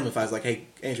to him if I was like, "Hey,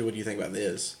 Andrew, what do you think about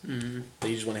this?" But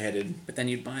you just went ahead and. But then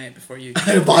you'd buy it before you.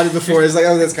 I bought it before. It's like,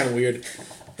 oh, that's kind of weird.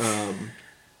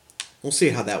 We'll see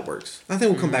how that works. I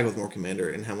think we'll come back with more Commander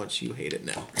and how much you hate it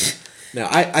now. No,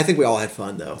 I think we all had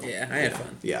fun though. Yeah, I had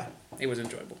fun. Yeah, it was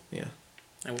enjoyable. Yeah,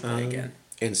 I will play again.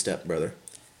 In step, brother.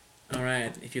 All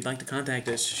right. If you'd like to contact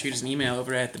us, shoot us an email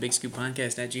over at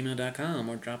thebigscooppodcast@gmail.com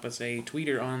or drop us a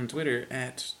tweeter on Twitter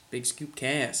at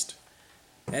BigScoopCast.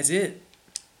 That's it.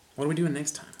 What are we doing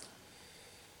next time?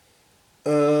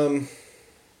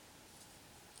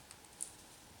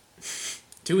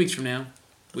 2 weeks from now,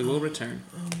 we will return.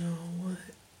 Oh no, what?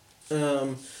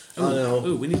 Oh no.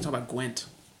 Ooh, we need to talk about Gwent.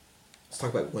 Let's talk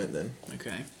about Gwent then.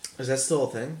 Okay. Is that still a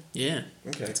thing? Yeah.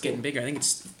 Okay. It's getting bigger. I think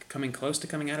it's coming close to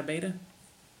coming out of beta.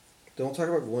 Don't talk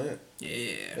about Gwent.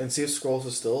 Yeah. And see if Scrolls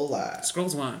is still alive.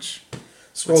 Scrolls Watch.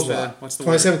 Scrolls Watch. What's the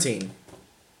 2017. Word?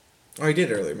 Oh, you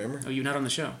did earlier, remember? Oh, you're not on the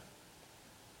show.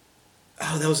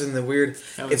 Oh, that was in the weird...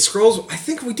 It's Scrolls... I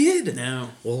think we did. No.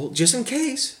 Well, just in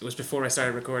case. It was before I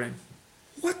started recording.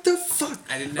 What the fuck?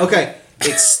 I didn't know. Okay,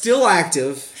 it's still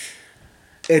active.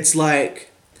 It's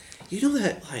like... You know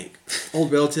that, like,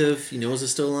 old relative you know is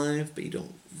still alive, but you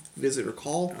don't visit or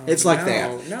call? Oh, it's like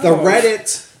that. No.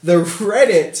 The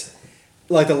Reddit...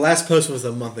 Like, the last post was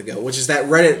a month ago, which is that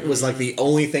Reddit was, like, the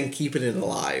only thing keeping it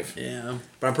alive. Yeah.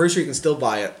 But I'm pretty sure you can still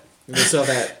buy it. You can sell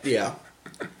that, yeah.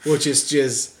 Which is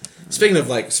just... Speaking of,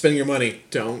 like, spending your money,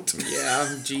 don't.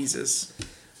 Yeah, Jesus.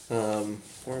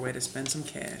 Poor way to spend some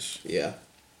cash. Yeah.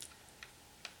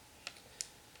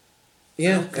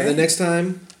 Yeah, okay. And then next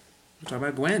time... We'll talk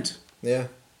about Gwent. Yeah.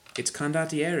 It's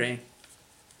Condottiere,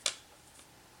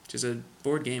 which is a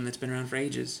board game that's been around for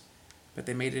ages. But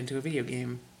they made it into a video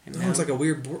game. And it's like a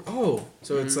weird board... Oh,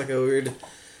 so it's like a weird...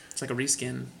 It's like a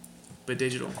reskin, but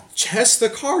digital. Chess the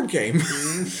card game.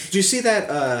 Did you see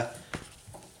that,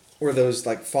 where those,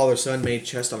 like, father-son made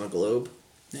chess on a globe?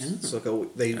 Yeah. So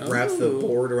like they wrap the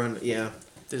board around... Yeah.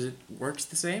 Does it works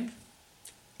the same?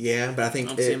 Yeah, but I think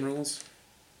All the same rules.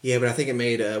 Yeah, but I think it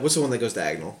made what's the one that goes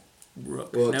diagonal?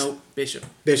 Rook. Well, no, bishop.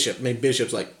 Bishop made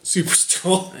bishop's like super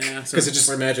strong. Yeah, because it's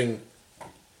just imagine.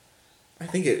 I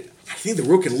think the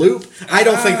rook can loop. I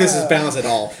don't think this is balanced at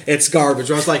all. It's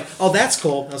garbage. I was like, oh, that's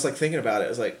cool. I was like thinking about it. I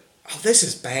was like, oh, this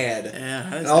is bad.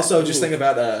 Yeah. And also just thinking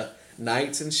about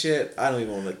knights and shit. I don't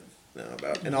even want to know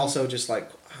about. And also just like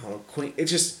I don't know, queen. It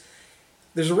just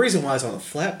there's a reason why it's on a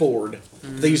flat board.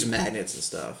 They use magnets and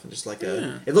stuff. And just like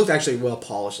it looked actually well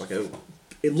polished.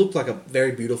 It looked like a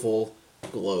very beautiful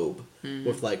globe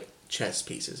with like chess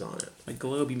pieces on it. A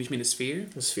globe? You mean a sphere?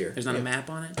 A sphere. There's not a map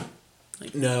on it.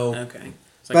 Like, no. Okay.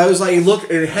 But it was like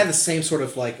it had the same sort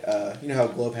of like you know how a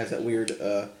globe has that weird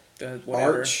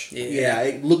arch. Yeah,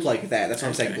 it looked like that. That's why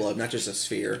I'm saying globe, not just a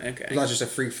sphere. Okay. It's not just a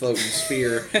free floating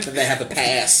sphere that they have to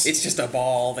pass. It's just a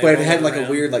ball. But it had like a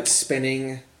weird like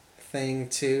spinning thing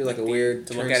too, like a weird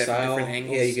to look at it from style. different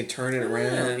angles. Yeah, you can turn it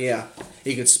around. Yeah,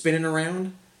 you can spin it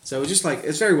around. So it's just like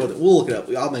it's very well. We'll look it up.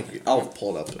 I'll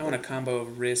pull it up. I want a combo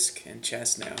of Risk and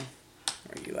chess now.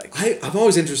 Are you like? I'm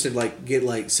always interested get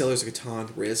like Settlers of Catan,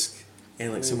 Risk,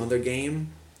 and like some other game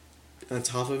on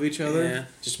top of each other. Yeah.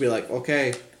 Just be like,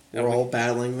 okay, we're all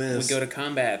battling this. We go to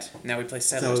combat. Now we play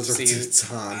Settlers of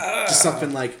Catan. Just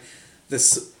something like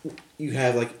this. You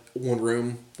have like one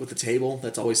room with a table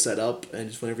that's always set up, and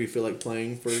just whenever you feel like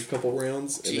playing for a couple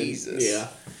rounds. Jesus. Yeah.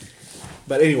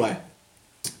 But anyway,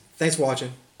 thanks for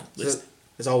watching.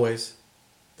 As always,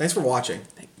 thanks for watching.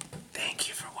 Thank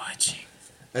you for watching.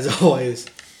 As always,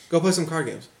 go play some card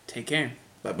games. Take care.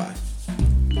 Bye-bye.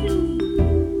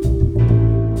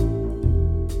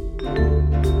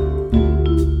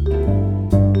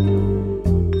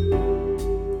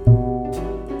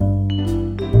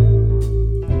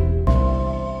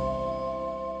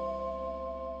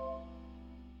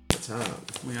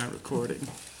 We are recording.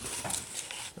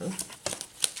 Huh?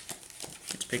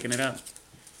 It's picking it up.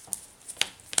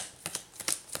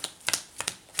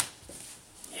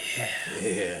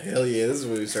 Yeah, hell yeah, this is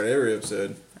where we start every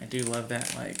episode. I do love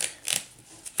that, like,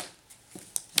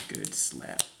 good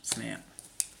snap.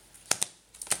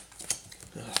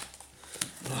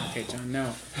 Okay, John,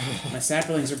 no. My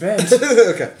saplings are bent.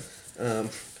 Okay.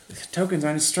 Tokens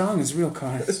aren't as strong as real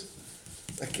cards.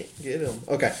 I can't get them.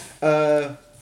 Okay.